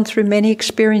she's gone through many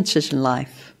experiences in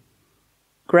life.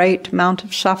 Great amount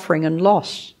of suffering and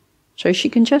loss. So she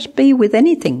can just be with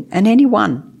anything and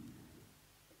anyone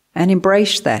and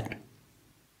embrace that.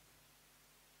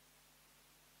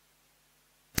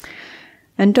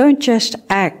 And don't just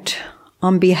act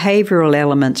on behavioural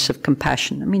elements of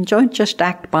compassion. I mean, don't just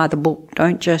act by the book.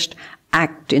 Don't just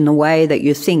act in the way that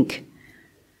you think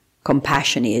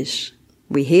compassion is.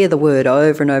 We hear the word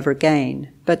over and over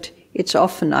again, but it's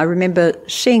often, I remember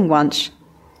seeing once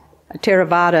a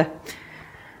Theravada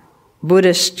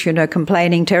Buddhist,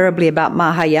 complaining terribly about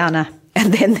Mahayana,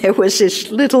 and then there was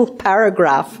this little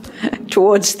paragraph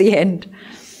towards the end,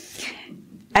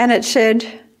 and it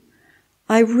said,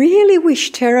 I really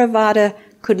wish Theravada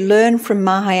could learn from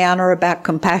Mahayana about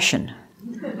compassion.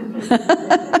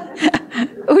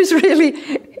 It was really,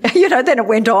 then it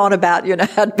went on about,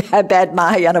 how bad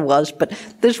Mahayana was, but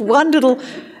this one little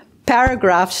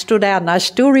paragraph stood out, and I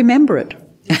still remember it.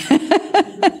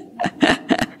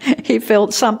 He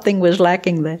felt something was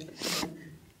lacking there.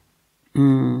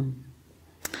 And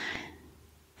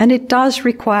it does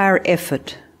require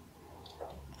effort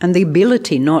and the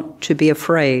ability not to be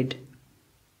afraid.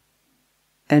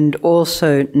 And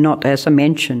also not, as I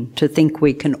mentioned, to think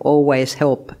we can always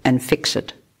help and fix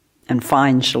it and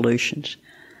find solutions.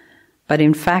 But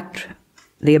in fact,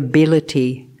 the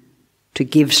ability to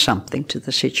give something to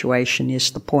the situation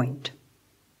is the point.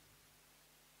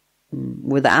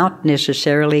 Without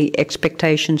necessarily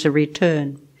expectations of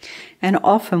return. And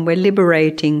often we're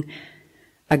liberating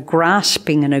a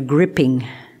grasping and a gripping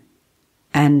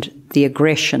and the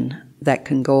aggression that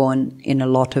can go on in a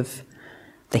lot of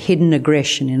the hidden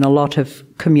aggression in a lot of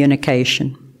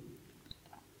communication.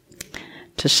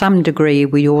 To some degree,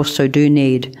 we also do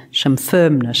need some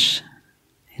firmness.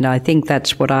 And I think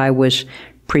that's what I was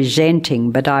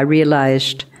presenting, but I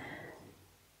realized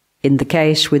in the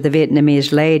case with the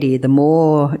Vietnamese lady, the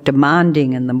more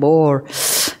demanding and the more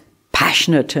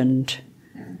passionate and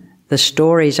the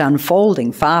story's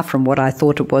unfolding, far from what I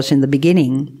thought it was in the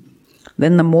beginning,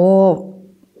 then the more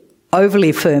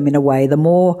overly firm in a way, the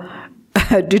more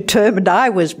determined I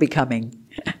was becoming.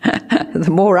 The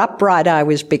more upright I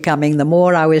was becoming, the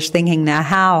more I was thinking, now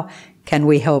how can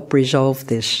we help resolve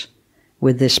this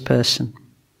with this person?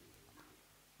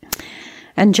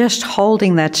 And just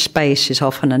holding that space is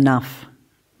often enough.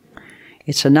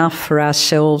 It's enough for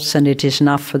ourselves and it is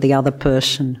enough for the other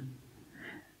person.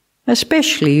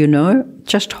 Especially,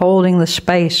 just holding the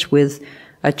space with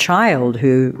a child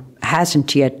who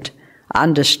hasn't yet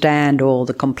understand all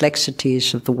the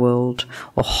complexities of the world,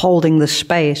 or holding the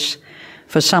space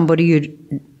for somebody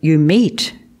you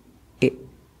meet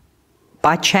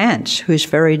by chance who's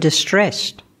very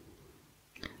distressed,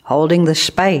 holding the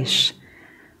space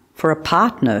for a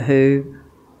partner who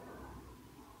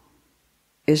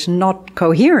is not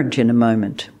coherent in a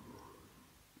moment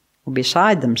or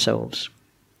beside themselves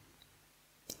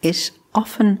is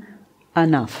often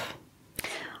enough. I'll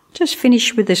just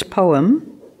finish with this poem.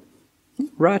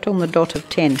 Right on the dot of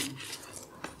 10.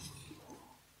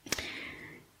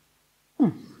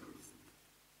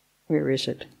 Where is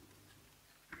it?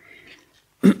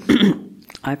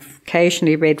 I've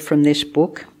occasionally read from this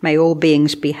book, May All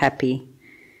Beings Be Happy.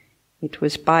 It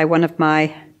was by one of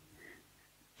my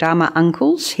Dhamma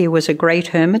uncles. He was a great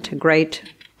hermit, a great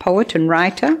poet and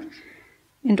writer,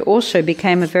 and also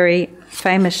became a very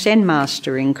famous Zen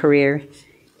master in Korea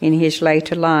in his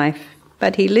later life.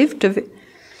 But he lived a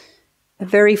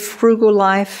very frugal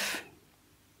life,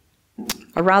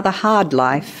 a rather hard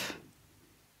life.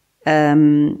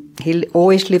 He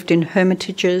always lived in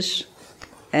hermitages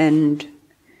and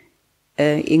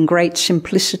in great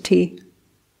simplicity,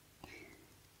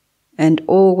 and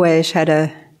always had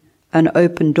an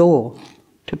open door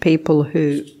to people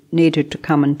who needed to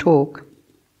come and talk.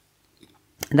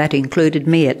 That included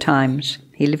me at times.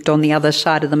 He lived on the other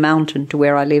side of the mountain to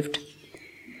where I lived.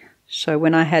 So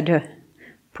when I had a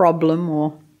problem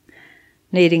or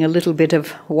needing a little bit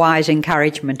of wise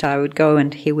encouragement, I would go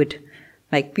and he would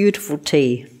make beautiful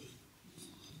tea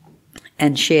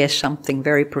and share something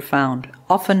very profound.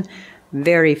 Often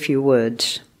very few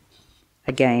words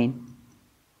again.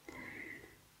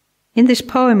 In this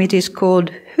poem it is called,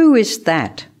 Who is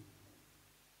That?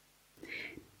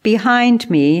 Behind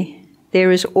me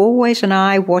there is always an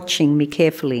eye watching me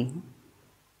carefully.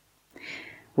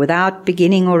 Without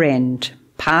beginning or end,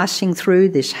 passing through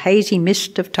this hazy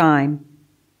mist of time,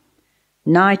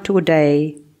 night or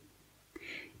day,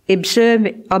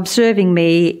 observing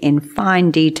me in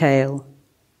fine detail,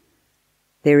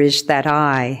 there is that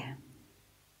eye.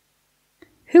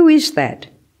 Who is that?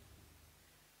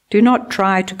 Do not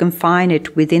try to confine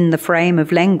it within the frame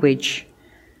of language.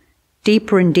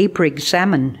 Deeper and deeper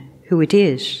examine who it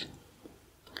is.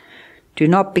 Do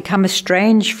not become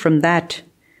estranged from that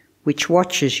which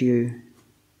watches you.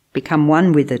 Become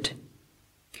one with it.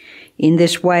 In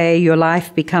this way your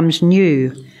life becomes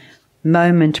new,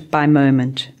 moment by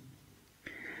moment.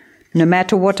 No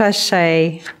matter what I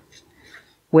say,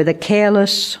 whether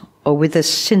careless or with a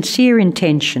sincere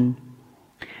intention,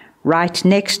 right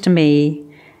next to me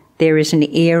there is an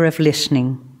ear of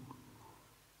listening.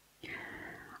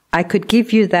 I could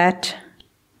give that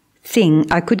thing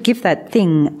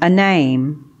a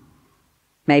name,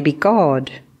 maybe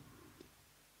God,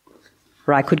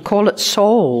 or I could call it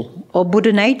soul or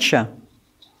Buddha nature.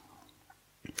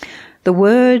 The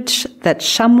words that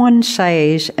someone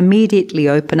says immediately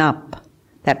open up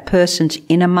that person's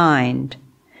inner mind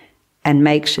and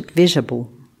makes it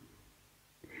visible.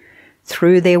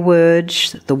 Through their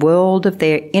words, the world of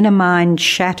their inner mind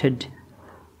shattered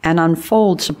and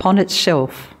unfolds upon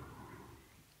itself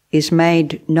is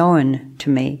made known to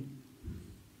me.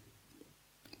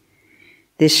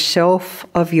 This self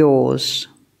of yours,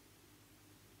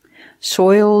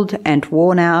 soiled and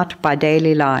worn out by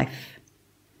daily life,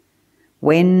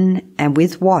 when and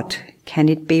with what can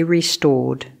it be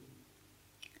restored?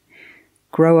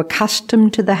 Grow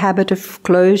accustomed to the habit of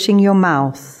closing your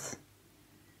mouth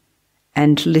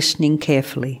and listening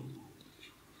carefully.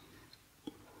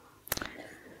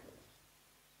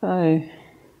 So,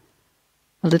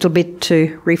 a little bit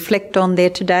to reflect on there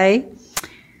today.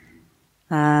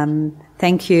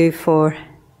 Thank you for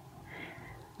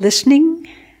listening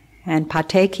and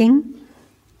partaking,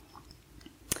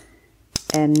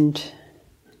 and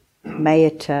may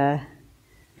it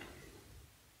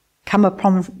come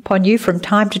upon you from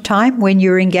time to time when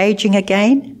you're engaging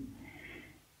again.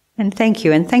 And thank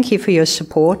you for your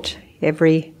support.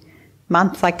 Every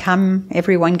month I come,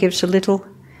 everyone gives a little,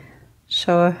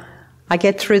 so I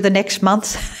get through the next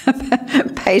month,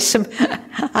 pay some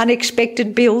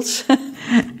unexpected bills.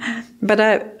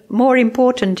 But more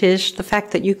important is the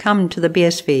fact that you come to the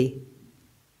BSV,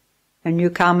 and you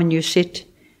come and you sit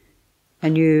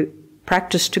and you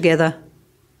practice together,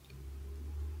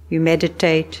 you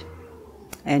meditate,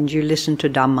 and you listen to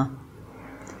Dhamma.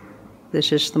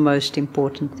 This is the most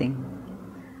important thing.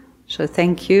 So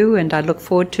thank you, and I look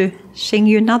forward to seeing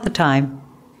you another time.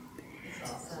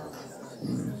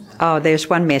 Oh, there's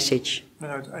one message.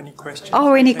 No, any questions?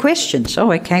 Oh, any questions?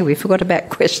 Oh, okay, we forgot about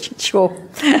questions, sure.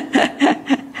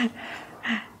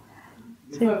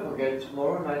 Before I forget,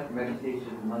 tomorrow night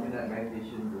meditation, Monday night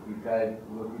meditation will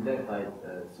be led by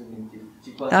Sunim.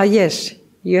 Oh, yes,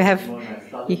 you have. Tomorrow night,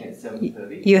 starting at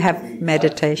 7:30. You have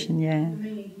meditation, yeah.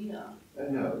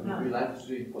 No, it will be live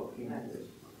stream for King Lake.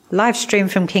 Live stream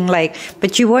from King Lake,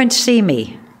 but you won't see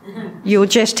me. You'll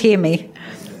just hear me.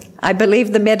 I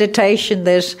believe the meditation,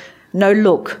 there's no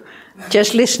look,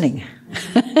 just listening.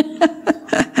 You can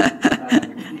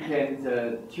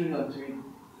tune on to it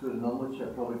through the normal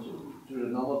through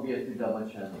the normal BSV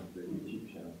Dhamma channel, the YouTube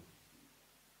channel.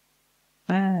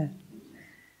 Ah.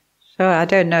 So I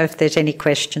don't know if there's any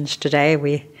questions today.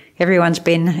 Everyone's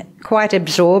been quite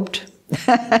absorbed,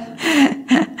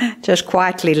 just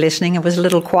quietly listening. It was a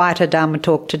little quieter Dhamma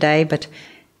talk today, but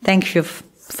thank you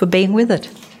for being with it.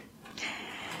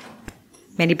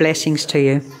 Many blessings to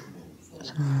you.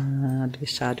 Sadhu,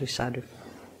 sadhu, sadhu.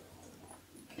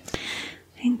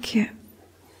 Thank you.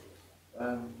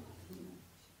 Can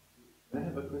I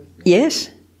have a question? Yes?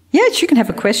 Yes, you can have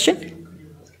a question.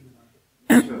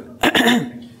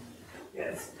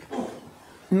 Yes.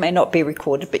 It may not be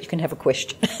recorded, but you can have a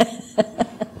question.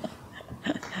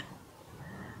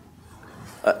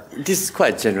 This is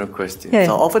quite a general question. Yeah.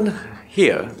 So often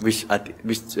here, which Kwang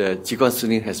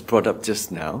Sunim has brought up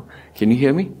just now. Can you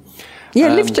hear me?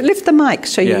 Yeah, lift the mic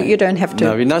so you don't have to.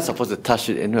 No, we're not supposed to touch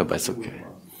it anyway, but it's okay.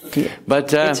 Yeah.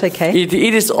 But it's okay. It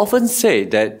is often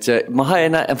said that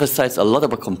Mahayana emphasized a lot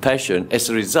about compassion. As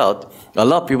a result, a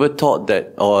lot of people thought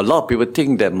that, or a lot of people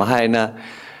think that Mahayana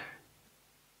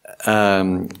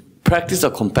practice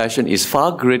of compassion is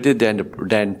far greater than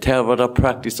Theravada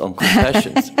practice on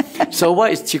compassion. So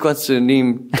what is Kwang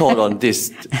Sunim thought on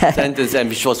this sentence, and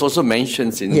which was also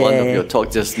mentioned in one of your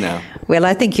talks just now? Well,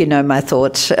 I think you know my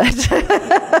thoughts.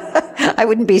 I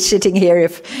wouldn't be sitting here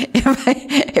if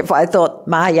I thought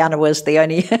Mahayana was the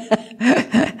only.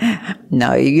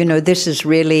 No, this is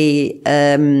really.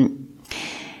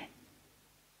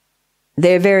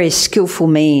 They're very skillful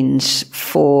means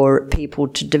for people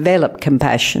to develop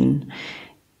compassion,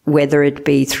 whether it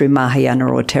be through Mahayana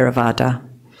or Theravada.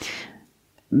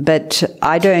 But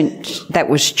that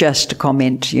was just a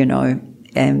comment,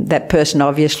 and that person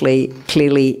obviously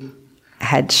clearly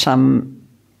had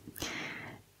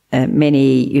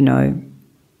many,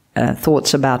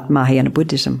 thoughts about Mahayana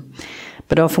Buddhism.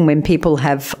 But often when people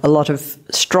have a lot of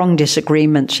strong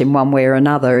disagreements in one way or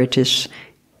another, it is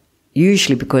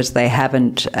usually because they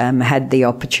haven't had the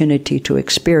opportunity to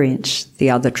experience the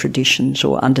other traditions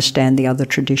or understand the other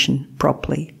tradition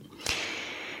properly.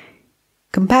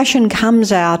 Compassion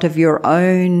comes out of your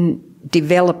own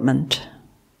development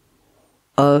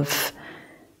of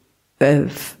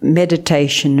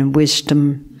meditation and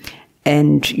wisdom,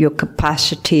 and your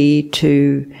capacity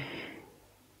to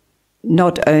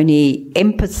not only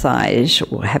empathize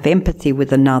or have empathy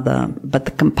with another, but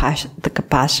the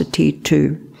capacity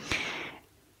to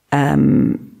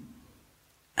have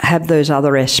those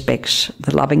other aspects,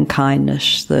 the loving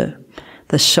kindness, the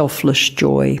selfless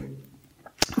joy,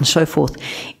 and so forth.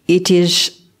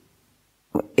 It's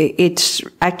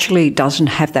actually doesn't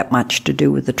have that much to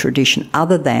do with the tradition,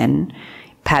 other than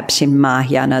perhaps in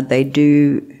Mahayana they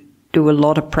do a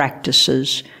lot of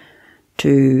practices,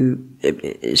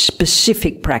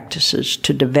 specific practices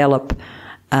to develop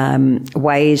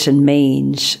ways and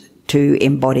means to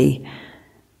embody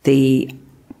the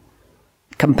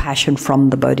compassion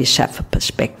from the Bodhisattva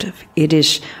perspective. It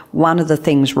is one of the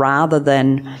things, rather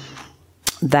than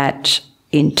that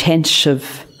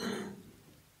intensive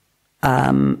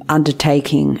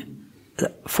undertaking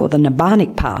for the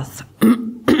Nibbanic path,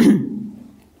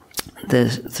 the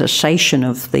cessation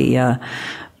of the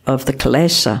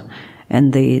kilesa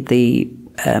and the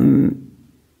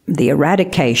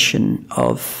eradication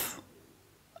of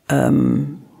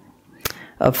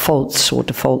faults or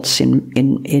defaults in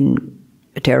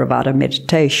Theravada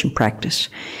meditation practice.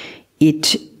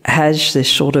 It has this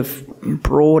sort of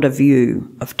broader view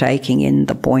of taking in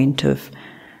the point of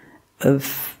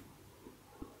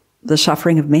the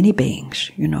suffering of many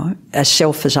beings, as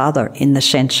self as other, in the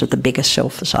sense of the bigger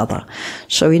self as other.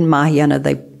 So in Mahayana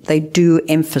they do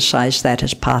emphasize that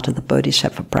as part of the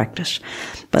Bodhisattva practice.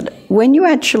 But when you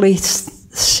actually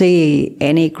see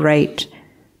any great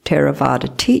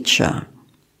Theravada teacher,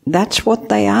 that's what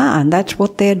they are and that's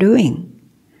what they're doing.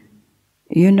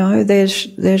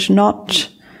 There's not...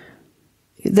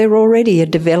 They're already a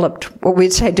developed, what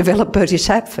we'd say developed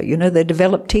bodhisattva, they're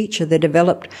developed teacher, they're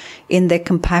developed in their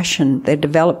compassion, they're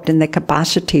developed in their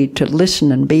capacity to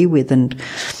listen and be with and,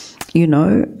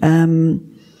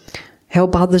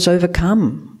 help others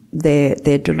overcome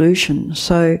their delusion.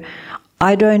 So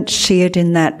I don't see it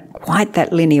in quite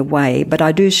that linear way, but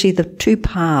I do see the two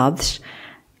paths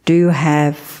do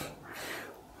have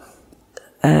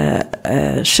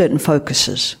certain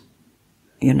focuses.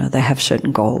 They have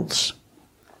certain goals.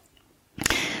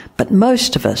 But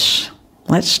most of us,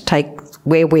 let's take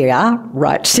where we are,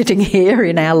 right, sitting here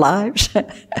in our lives,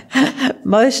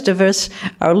 most of us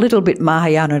are a little bit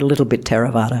Mahayana and a little bit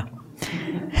Theravada.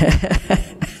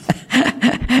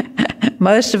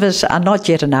 Most of us are not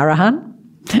yet an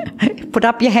Arahant. Put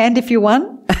up your hand if you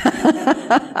want.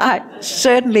 I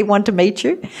certainly want to meet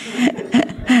you.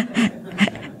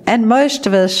 And most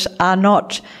of us are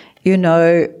not,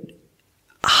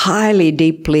 highly,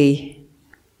 deeply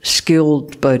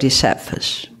skilled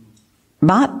bodhisattvas.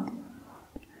 But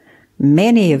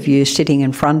many of you sitting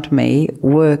in front of me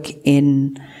work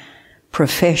in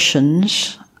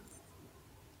professions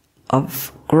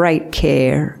of great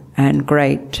care and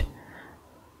great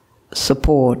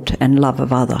support and love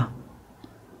of other.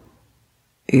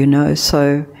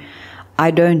 So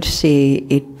I don't see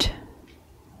it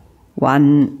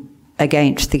one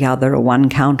against the other or one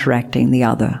counteracting the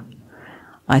other.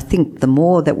 I think the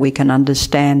more that we can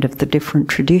understand of the different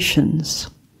traditions,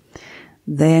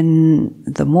 then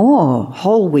the more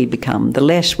whole we become, the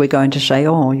less we're going to say,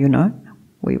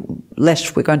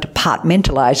 less we're going to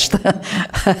compartmentalize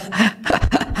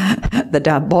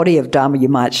the body of Dhamma, you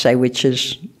might say, which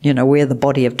is, we're the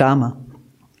body of Dhamma.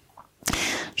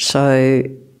 So,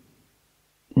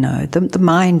 no, the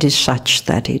mind is such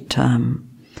that it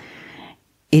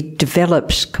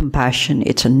develops compassion.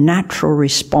 It's a natural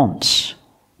response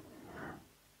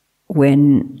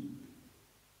when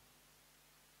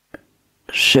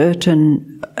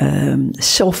certain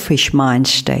selfish mind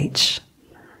states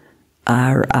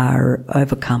are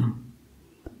overcome,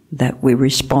 that we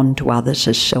respond to others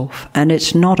as self. And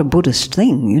it's not a Buddhist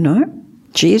thing,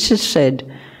 Jesus said,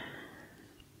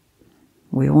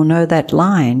 we all know that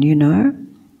line,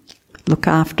 look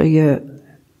after your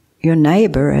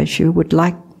neighbour as you would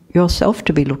like yourself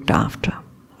to be looked after.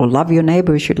 Or love your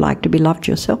neighbour as you'd like to be loved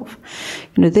yourself.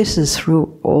 This is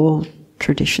through all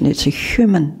tradition. It's a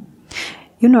human.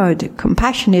 The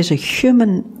compassion is a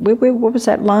human. What was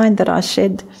that line that I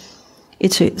said?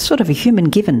 It's a sort of a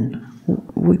human given.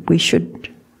 We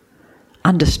should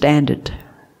understand it.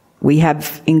 We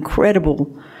have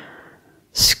incredible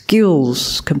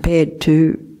skills compared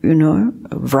to,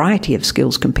 a variety of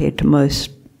skills compared to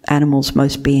most animals,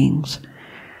 most beings.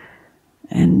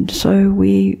 And so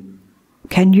we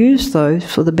can use those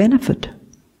for the benefit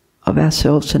of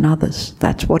ourselves and others.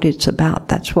 That's what it's about.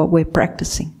 That's what we're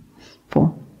practicing.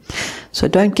 for. So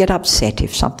don't get upset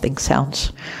if something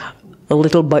sounds a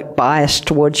little bit biased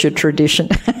towards your tradition.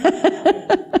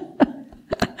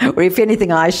 Or if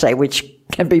anything I say, which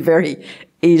can be very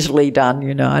easily done,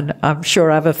 you know, and I'm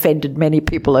sure I've offended many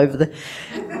people over the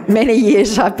many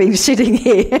years I've been sitting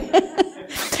here.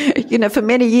 You know, for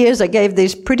many years I gave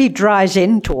these pretty dry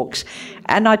Zen talks,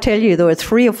 and I tell you, there were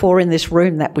 3 or 4 in this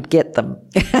room that would get them.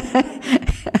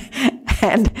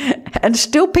 And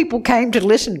still people came to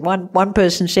listen. One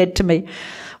person said to me,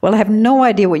 well, I have no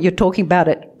idea what you're talking about,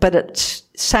 but it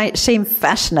seemed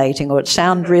fascinating, or it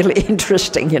sounded really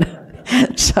interesting, you know.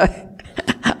 So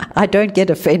I don't get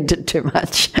offended too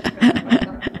much.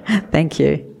 Thank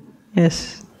you.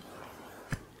 Yes.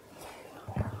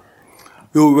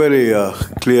 You very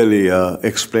clearly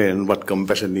explain what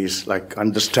compassion is, like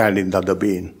understanding the other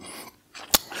being.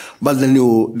 But then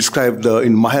you described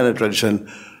in Mahayana tradition,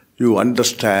 you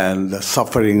understand the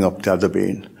suffering of the other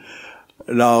being.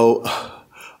 Now,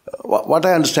 what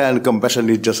I understand, compassion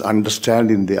is just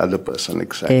understanding the other person,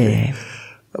 exactly. Yeah.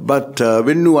 But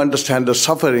when you understand the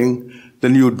suffering,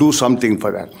 then you do something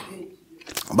for that.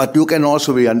 But you can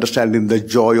also be understanding the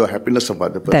joy or happiness of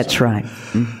other person. That's right.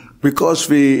 Because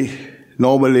we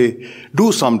normally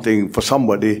do something for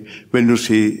somebody when you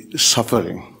see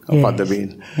suffering of other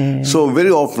being. Yeah. So very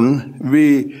often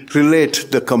we relate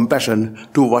the compassion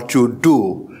to what you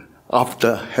do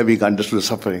after having understood the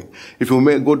suffering. If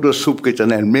you go to a soup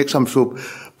kitchen and make some soup,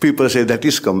 people say that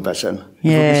is compassion. If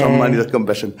you give some money, that's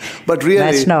compassion. But really,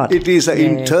 it is an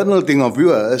internal thing of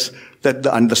yours, that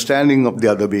the understanding of the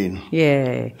other being.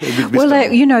 Yeah.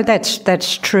 Well, you know,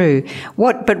 that's true.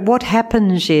 But what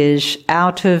happens is,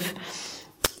 out of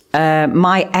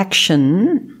my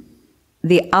action,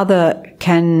 the other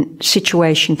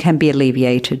situation can be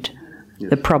alleviated. Yes.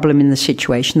 The problem in the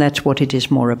situation, that's what it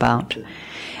is more about.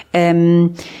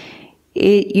 You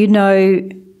know,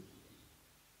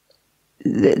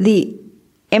 the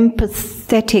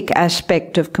empathetic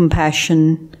aspect of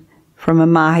compassion from a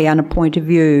Mahayana point of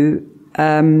view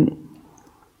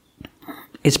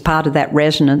is part of that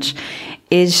resonance,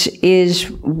 is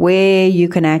where you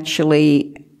can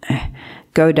actually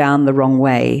go down the wrong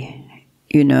way.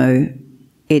 You know,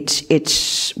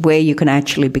 it's where you can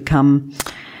actually become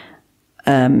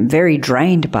very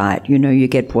drained by it. You know, you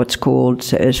get what's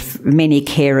called, as many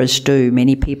carers do,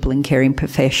 many people in caring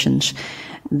professions,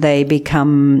 they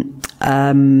become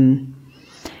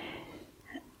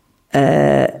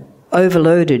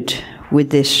overloaded with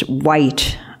this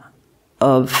weight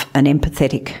of an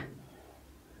empathetic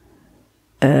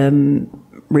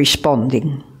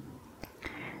responding,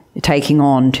 taking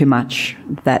on too much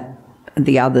that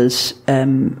the other's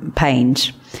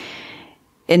pains.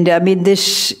 And I mean,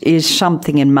 this is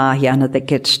something in Mahayana that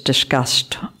gets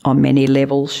discussed on many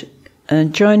levels.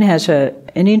 And Joan has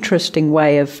an interesting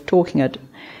way of talking it,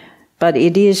 but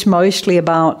it is mostly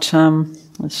about,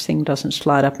 this thing doesn't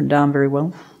slide up and down very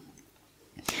well.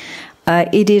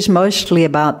 It is mostly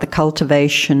about the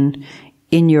cultivation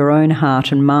in your own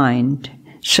heart and mind.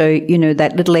 So, you know,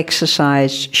 that little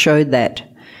exercise showed that.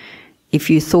 If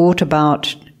you thought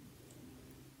about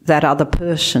that other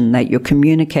person that you're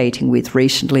communicating with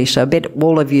recently, so I bet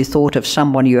all of you thought of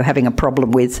someone you're having a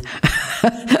problem with,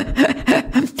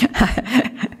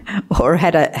 or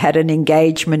had an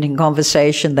engagement in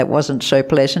conversation that wasn't so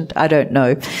pleasant. I don't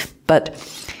know. But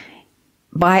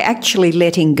by actually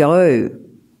letting go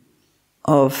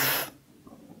of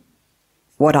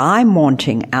what I'm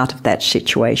wanting out of that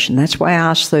situation, that's why I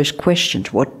ask those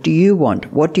questions. What do you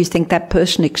want? What do you think that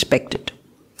person expected?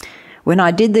 When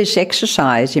I did this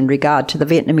exercise in regard to the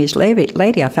Vietnamese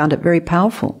lady, I found it very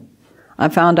powerful. I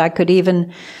found I could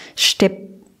even step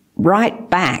right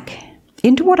back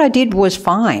into what I did was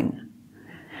fine.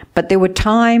 But there were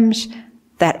times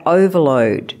that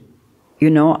overload, you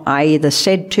know, I either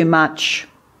said too much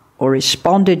or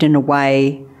responded in a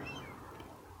way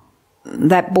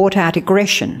that brought out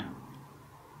aggression,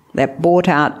 that brought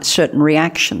out certain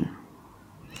reaction.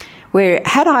 Where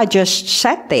had I just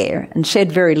sat there and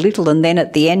said very little and then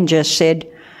at the end just said,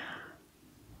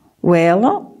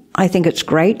 well, I think it's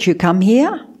great you come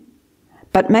here,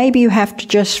 but maybe you have to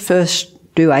just first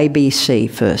do ABC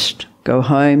first. Go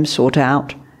home, sort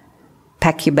out,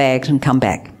 pack your bags and come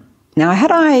back. Now,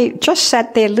 had I just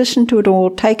sat there, listened to it all,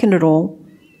 taken it all,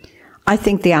 I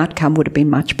think the outcome would have been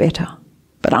much better.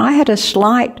 But I had a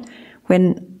slight,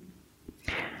 when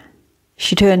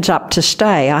she turns up to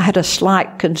stay, I had a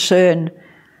slight concern,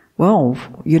 well,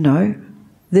 you know,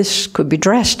 this could be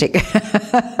drastic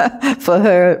for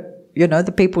her, you know,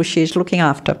 the people she's looking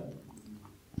after.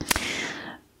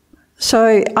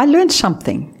 So I learned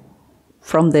something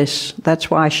from this.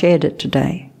 That's why I shared it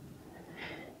today.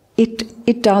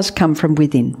 it does come from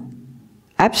within.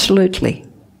 Absolutely.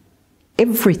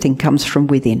 Everything comes from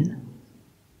within.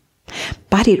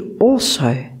 But it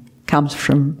also comes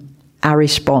from our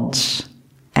response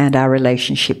and our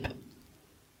relationship.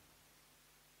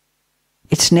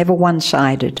 It's never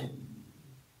one-sided.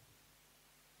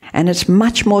 And it's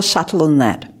much more subtle than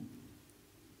that,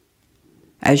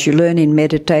 as you learn in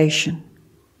meditation.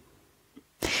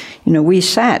 You know, we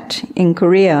sat in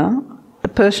Korea, the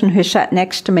person who sat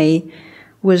next to me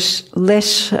was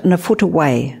less than a foot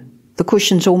away. The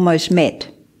cushions almost met.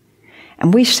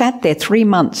 And we sat there 3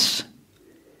 months,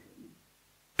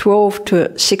 12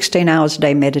 to 16 hours a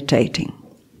day meditating,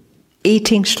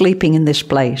 eating, sleeping in this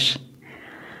place.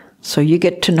 So you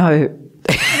get to know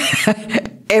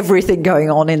everything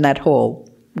going on in that hall,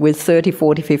 with 30,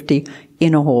 40, 50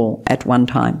 in a hall at one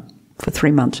time for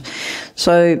 3 months.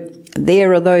 So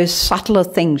there are those subtler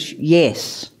things.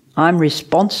 Yes, I'm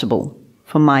responsible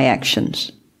for my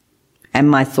actions and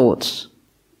my thoughts.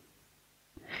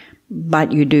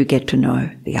 But you do get to know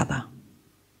the other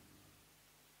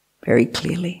very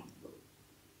clearly.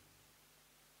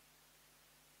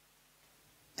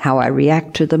 How I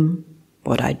react to them,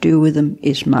 what I do with them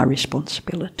is my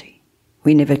responsibility.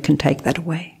 We never can take that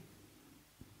away.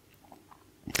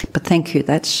 But thank you,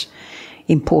 that's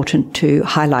important to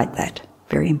highlight that.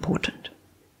 Very important.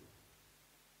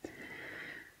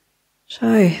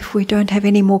 So, if we don't have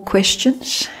any more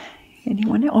questions,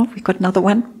 anyone else? Oh, we've got another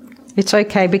one. It's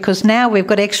okay, because now we've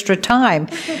got extra time.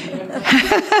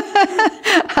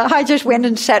 I just went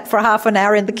and sat for half an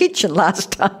hour in the kitchen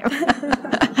last time.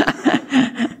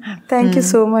 Thank you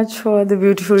so much for the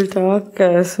beautiful talk,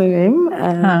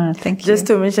 Sunim. Thank you. Just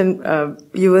to mention,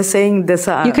 you were saying this.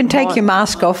 You can take your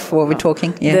mask off while we're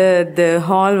talking. Yeah. The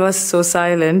hall was so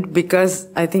silent because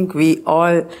I think we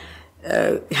all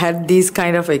had these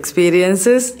kind of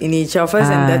experiences in each of us,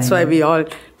 and that's why we all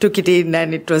took it in,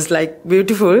 and it was like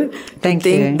beautiful. Thank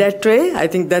you. That way, I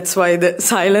think that's why the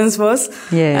silence was,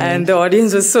 and the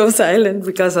audience was so silent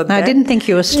because of that. I didn't think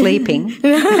you were sleeping.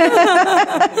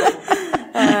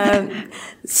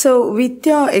 So with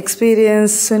your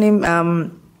experience,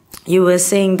 Sunim, you were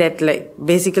saying that, like,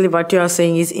 basically what you are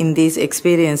saying is, in these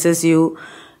experiences you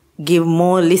give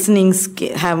more listening,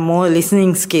 have more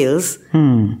listening skills,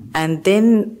 and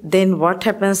then what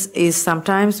happens is,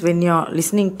 sometimes when you're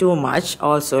listening too much,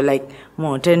 also like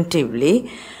more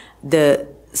attentively, the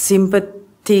sympathy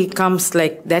comes,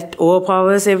 like that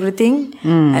overpowers everything,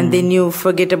 and then you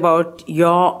forget about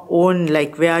your own,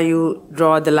 like where you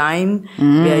draw the line,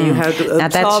 where you have to absorb. Now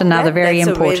that's another very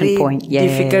important point. Yeah.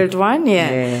 Difficult one.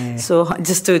 Yeah. So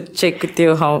just to check with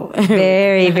you how.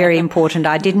 Very, very important.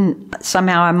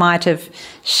 Somehow I might have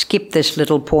skipped this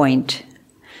little point.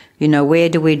 You know, where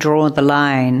do we draw the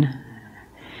line?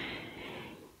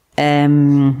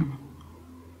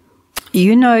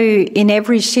 You know, in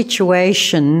every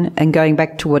situation, and going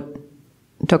back to what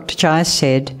Dr. Chai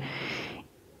said,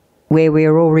 where we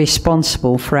are all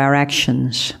responsible for our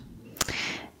actions,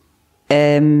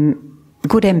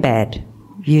 good and bad,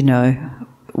 you know,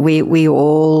 we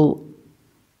all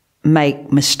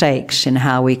make mistakes in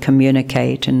how we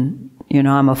communicate, and, you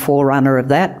know, I'm a forerunner of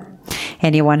that.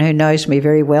 Anyone who knows me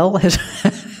very well has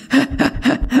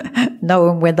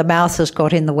known when the mouth has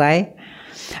got in the way.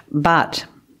 But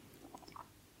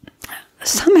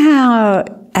somehow,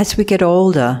 as we get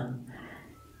older,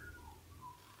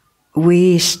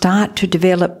 we start to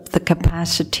develop the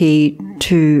capacity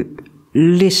to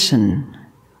listen.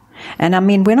 And I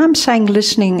mean, when I'm saying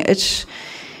listening,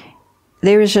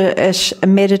 there is a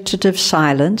meditative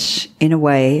silence in a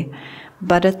way,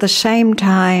 but at the same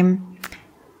time,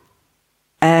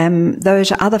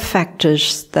 those other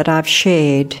factors that I've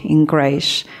shared in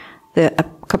grace, the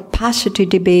capacity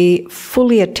to be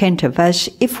fully attentive, as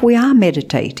if we are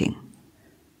meditating.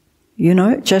 You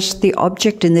know, just the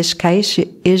object in this case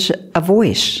is a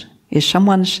voice, is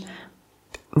someone's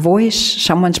voice,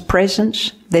 someone's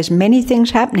presence. There's many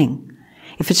things happening.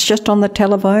 If it's just on the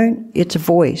telephone, it's a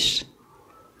voice.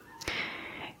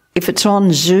 If it's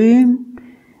on Zoom,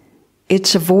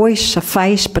 it's a voice, a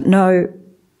face, but no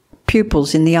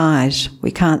pupils in the eyes.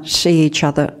 We can't see each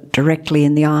other directly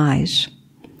in the eyes.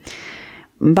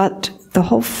 But the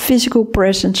whole physical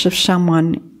presence of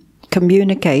someone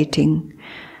communicating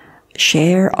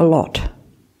share a lot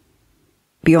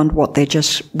beyond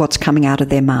what's coming out of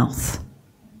their mouth.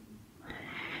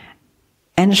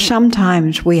 And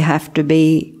sometimes we have to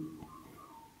be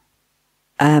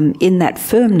in that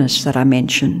firmness that I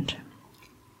mentioned.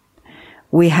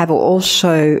 We have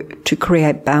also to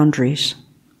create boundaries,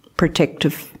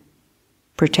 protection.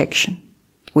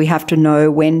 We have to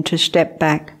know when to step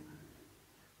back,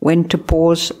 when to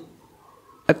pause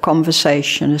a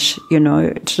conversation, you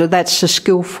know. So that's a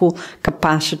skillful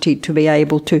capacity to be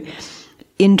able to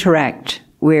interact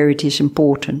where it is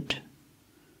important.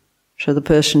 So the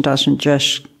person doesn't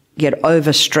just get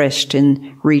overstressed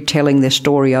in retelling their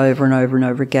story over and over and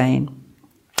over again,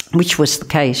 which was the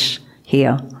case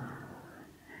here.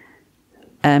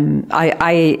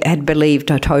 I had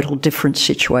believed a total different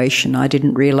situation. I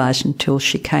didn't realise until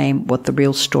she came what the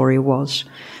real story was.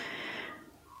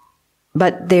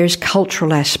 But there's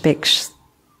cultural aspects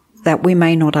that we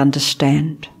may not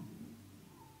understand.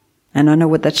 And I know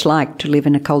what that's like to live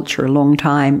in a culture a long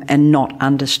time and not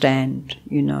understand,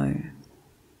 you know.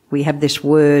 We have this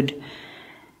word,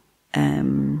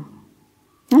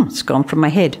 it's gone from my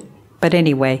head. But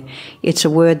anyway, it's a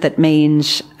word that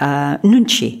means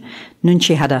nunchi.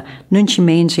 Nunchi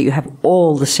means that you have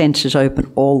all the senses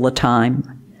open all the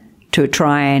time to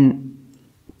try and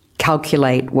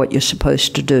calculate what you're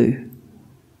supposed to do,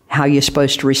 how you're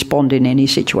supposed to respond in any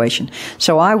situation.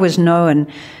 So I was known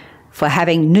for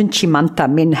having nunchi manta,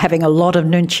 mean having a lot of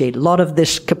nunchi, a lot of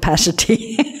this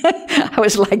capacity. I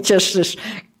was like just this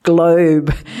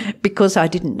globe because I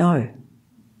didn't know.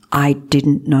 I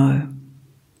didn't know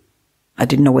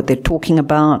what they're talking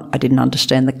about. I didn't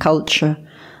understand the culture,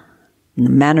 the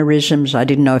mannerisms. I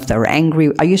didn't know if they were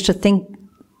angry. I used to think,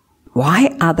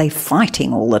 why are they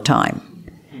fighting all the time?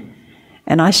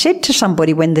 And I said to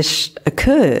somebody when this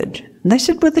occurred, and they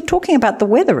said, well, they're talking about the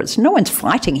weather. No one's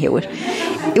fighting here.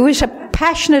 It was a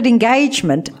passionate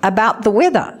engagement about the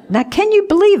weather. Now, can you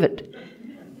believe it?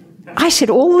 I said,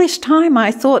 all this time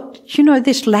I thought, you know,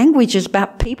 this language is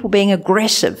about people being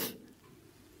aggressive.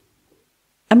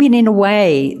 I mean, in a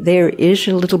way, there is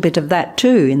a little bit of that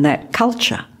too in that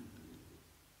culture.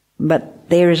 But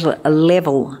there is a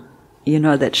level, you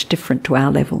know, that's different to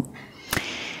our level.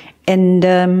 And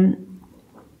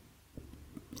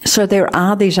so there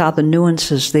are these other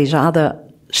nuances, these other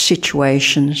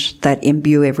situations that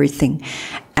imbue everything.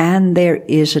 And there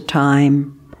is a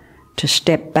time to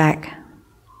step back,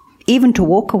 even to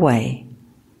walk away.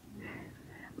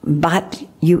 But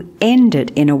you end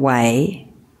it in a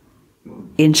way,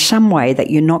 in some way that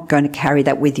you're not going to carry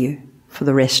that with you for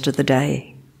the rest of the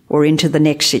day or into the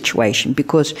next situation,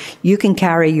 because you can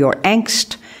carry your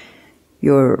angst,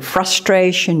 your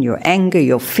frustration, your anger,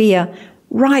 your fear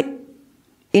right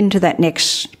into that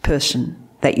next person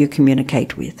that you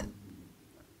communicate with.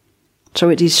 So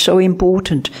it is so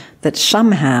important that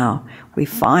somehow we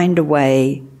find a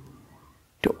way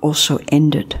to also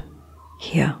end it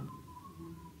here.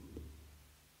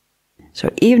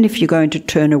 So even if you're going to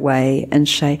turn away and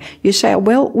say, you say,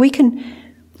 well, we can,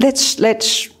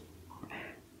 let's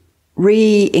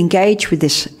re-engage with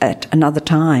this at another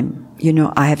time. You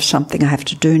know, I have something I have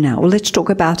to do now. Well, let's talk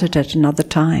about it at another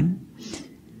time.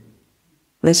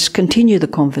 Let's continue the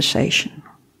conversation.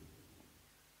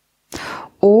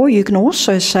 Or you can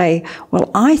also say,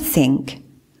 well, I think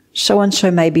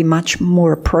so-and-so may be much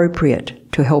more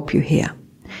appropriate to help you here.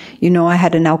 You know, I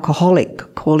had an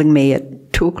alcoholic calling me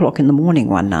at 2 o'clock in the morning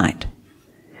one night,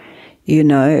 you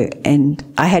know, and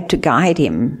I had to guide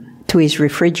him to his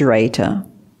refrigerator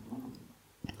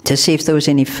to see if there was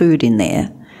any food in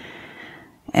there.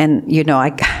 And, you know,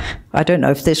 I don't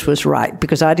know if this was right,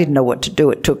 because I didn't know what to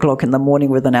do at 2 o'clock in the morning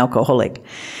with an alcoholic.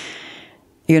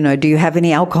 You know, do you have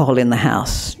any alcohol in the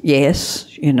house?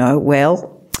 Yes. You know,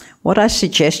 well, what I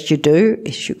suggest you do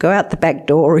is you go out the back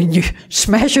door and you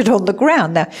smash it on the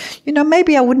ground. Now, you know,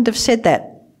 maybe I wouldn't have said that,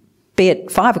 be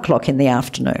it 5 o'clock in the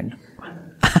afternoon.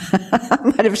 I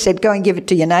might have said, go and give it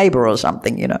to your neighbour or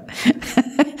something, you know.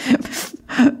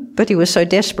 But he was so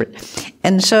desperate.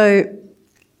 And so,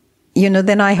 you know,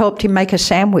 then I helped him make a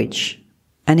sandwich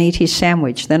and eat his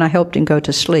sandwich. Then I helped him go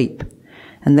to sleep.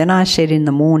 And then I said in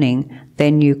the morning,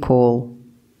 then you call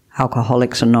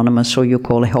Alcoholics Anonymous or you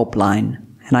call a helpline.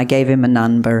 And I gave him a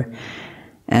number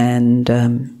and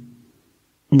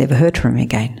never heard from him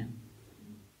again.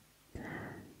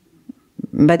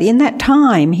 But in that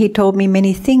time, he told me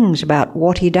many things about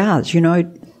what he does. You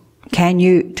know, can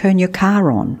you turn your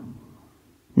car on?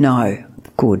 No.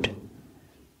 Good.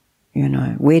 You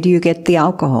know, where do you get the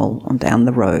alcohol on down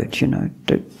the road? You know,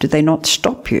 do they not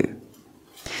stop you?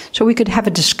 So we could have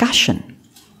a discussion.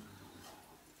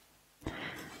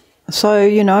 So,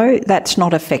 you know, that's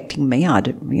not affecting me.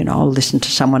 I'll listen to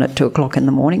someone at 2 o'clock in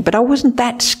the morning, but I wasn't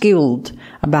that skilled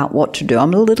about what to do.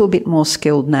 I'm a little bit more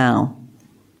skilled now.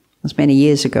 It was many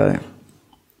years ago.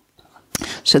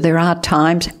 So there are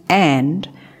times, and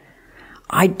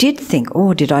I did think,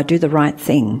 oh, did I do the right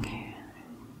thing?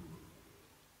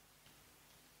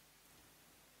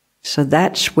 So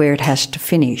that's where it has to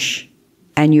finish.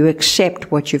 And you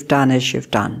accept what you've done as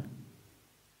you've done.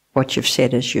 what you've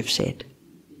said as you've said.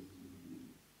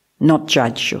 Not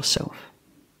judge yourself.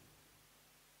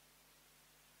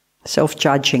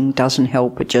 Self-judging doesn't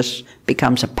help, it just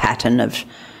becomes a pattern of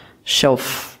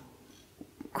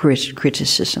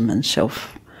self-criticism and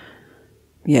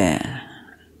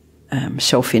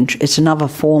self-interest. It's another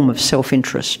form of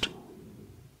self-interest.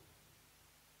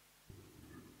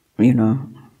 You know,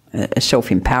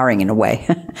 self-empowering in a way,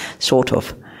 sort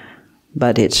of,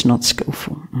 but it's not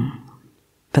skillful.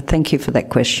 But thank you for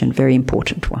that question, very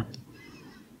important one.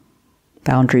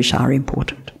 Boundaries are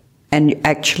important. And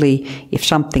actually, if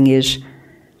something is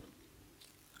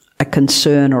a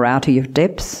concern or out of your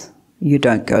depth, you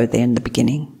don't go there in the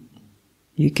beginning.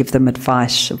 You give them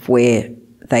advice of where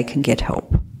they can get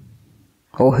help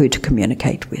or who to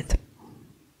communicate with.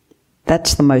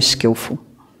 That's the most skillful.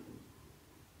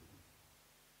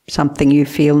 Something you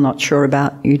feel not sure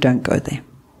about, you don't go there.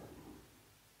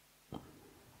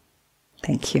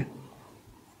 Thank you.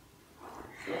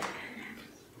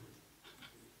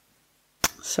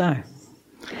 So,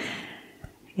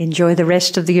 enjoy the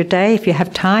rest of your day. If you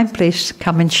have time, please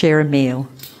come and share a meal.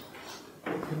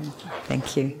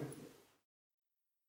 Thank you.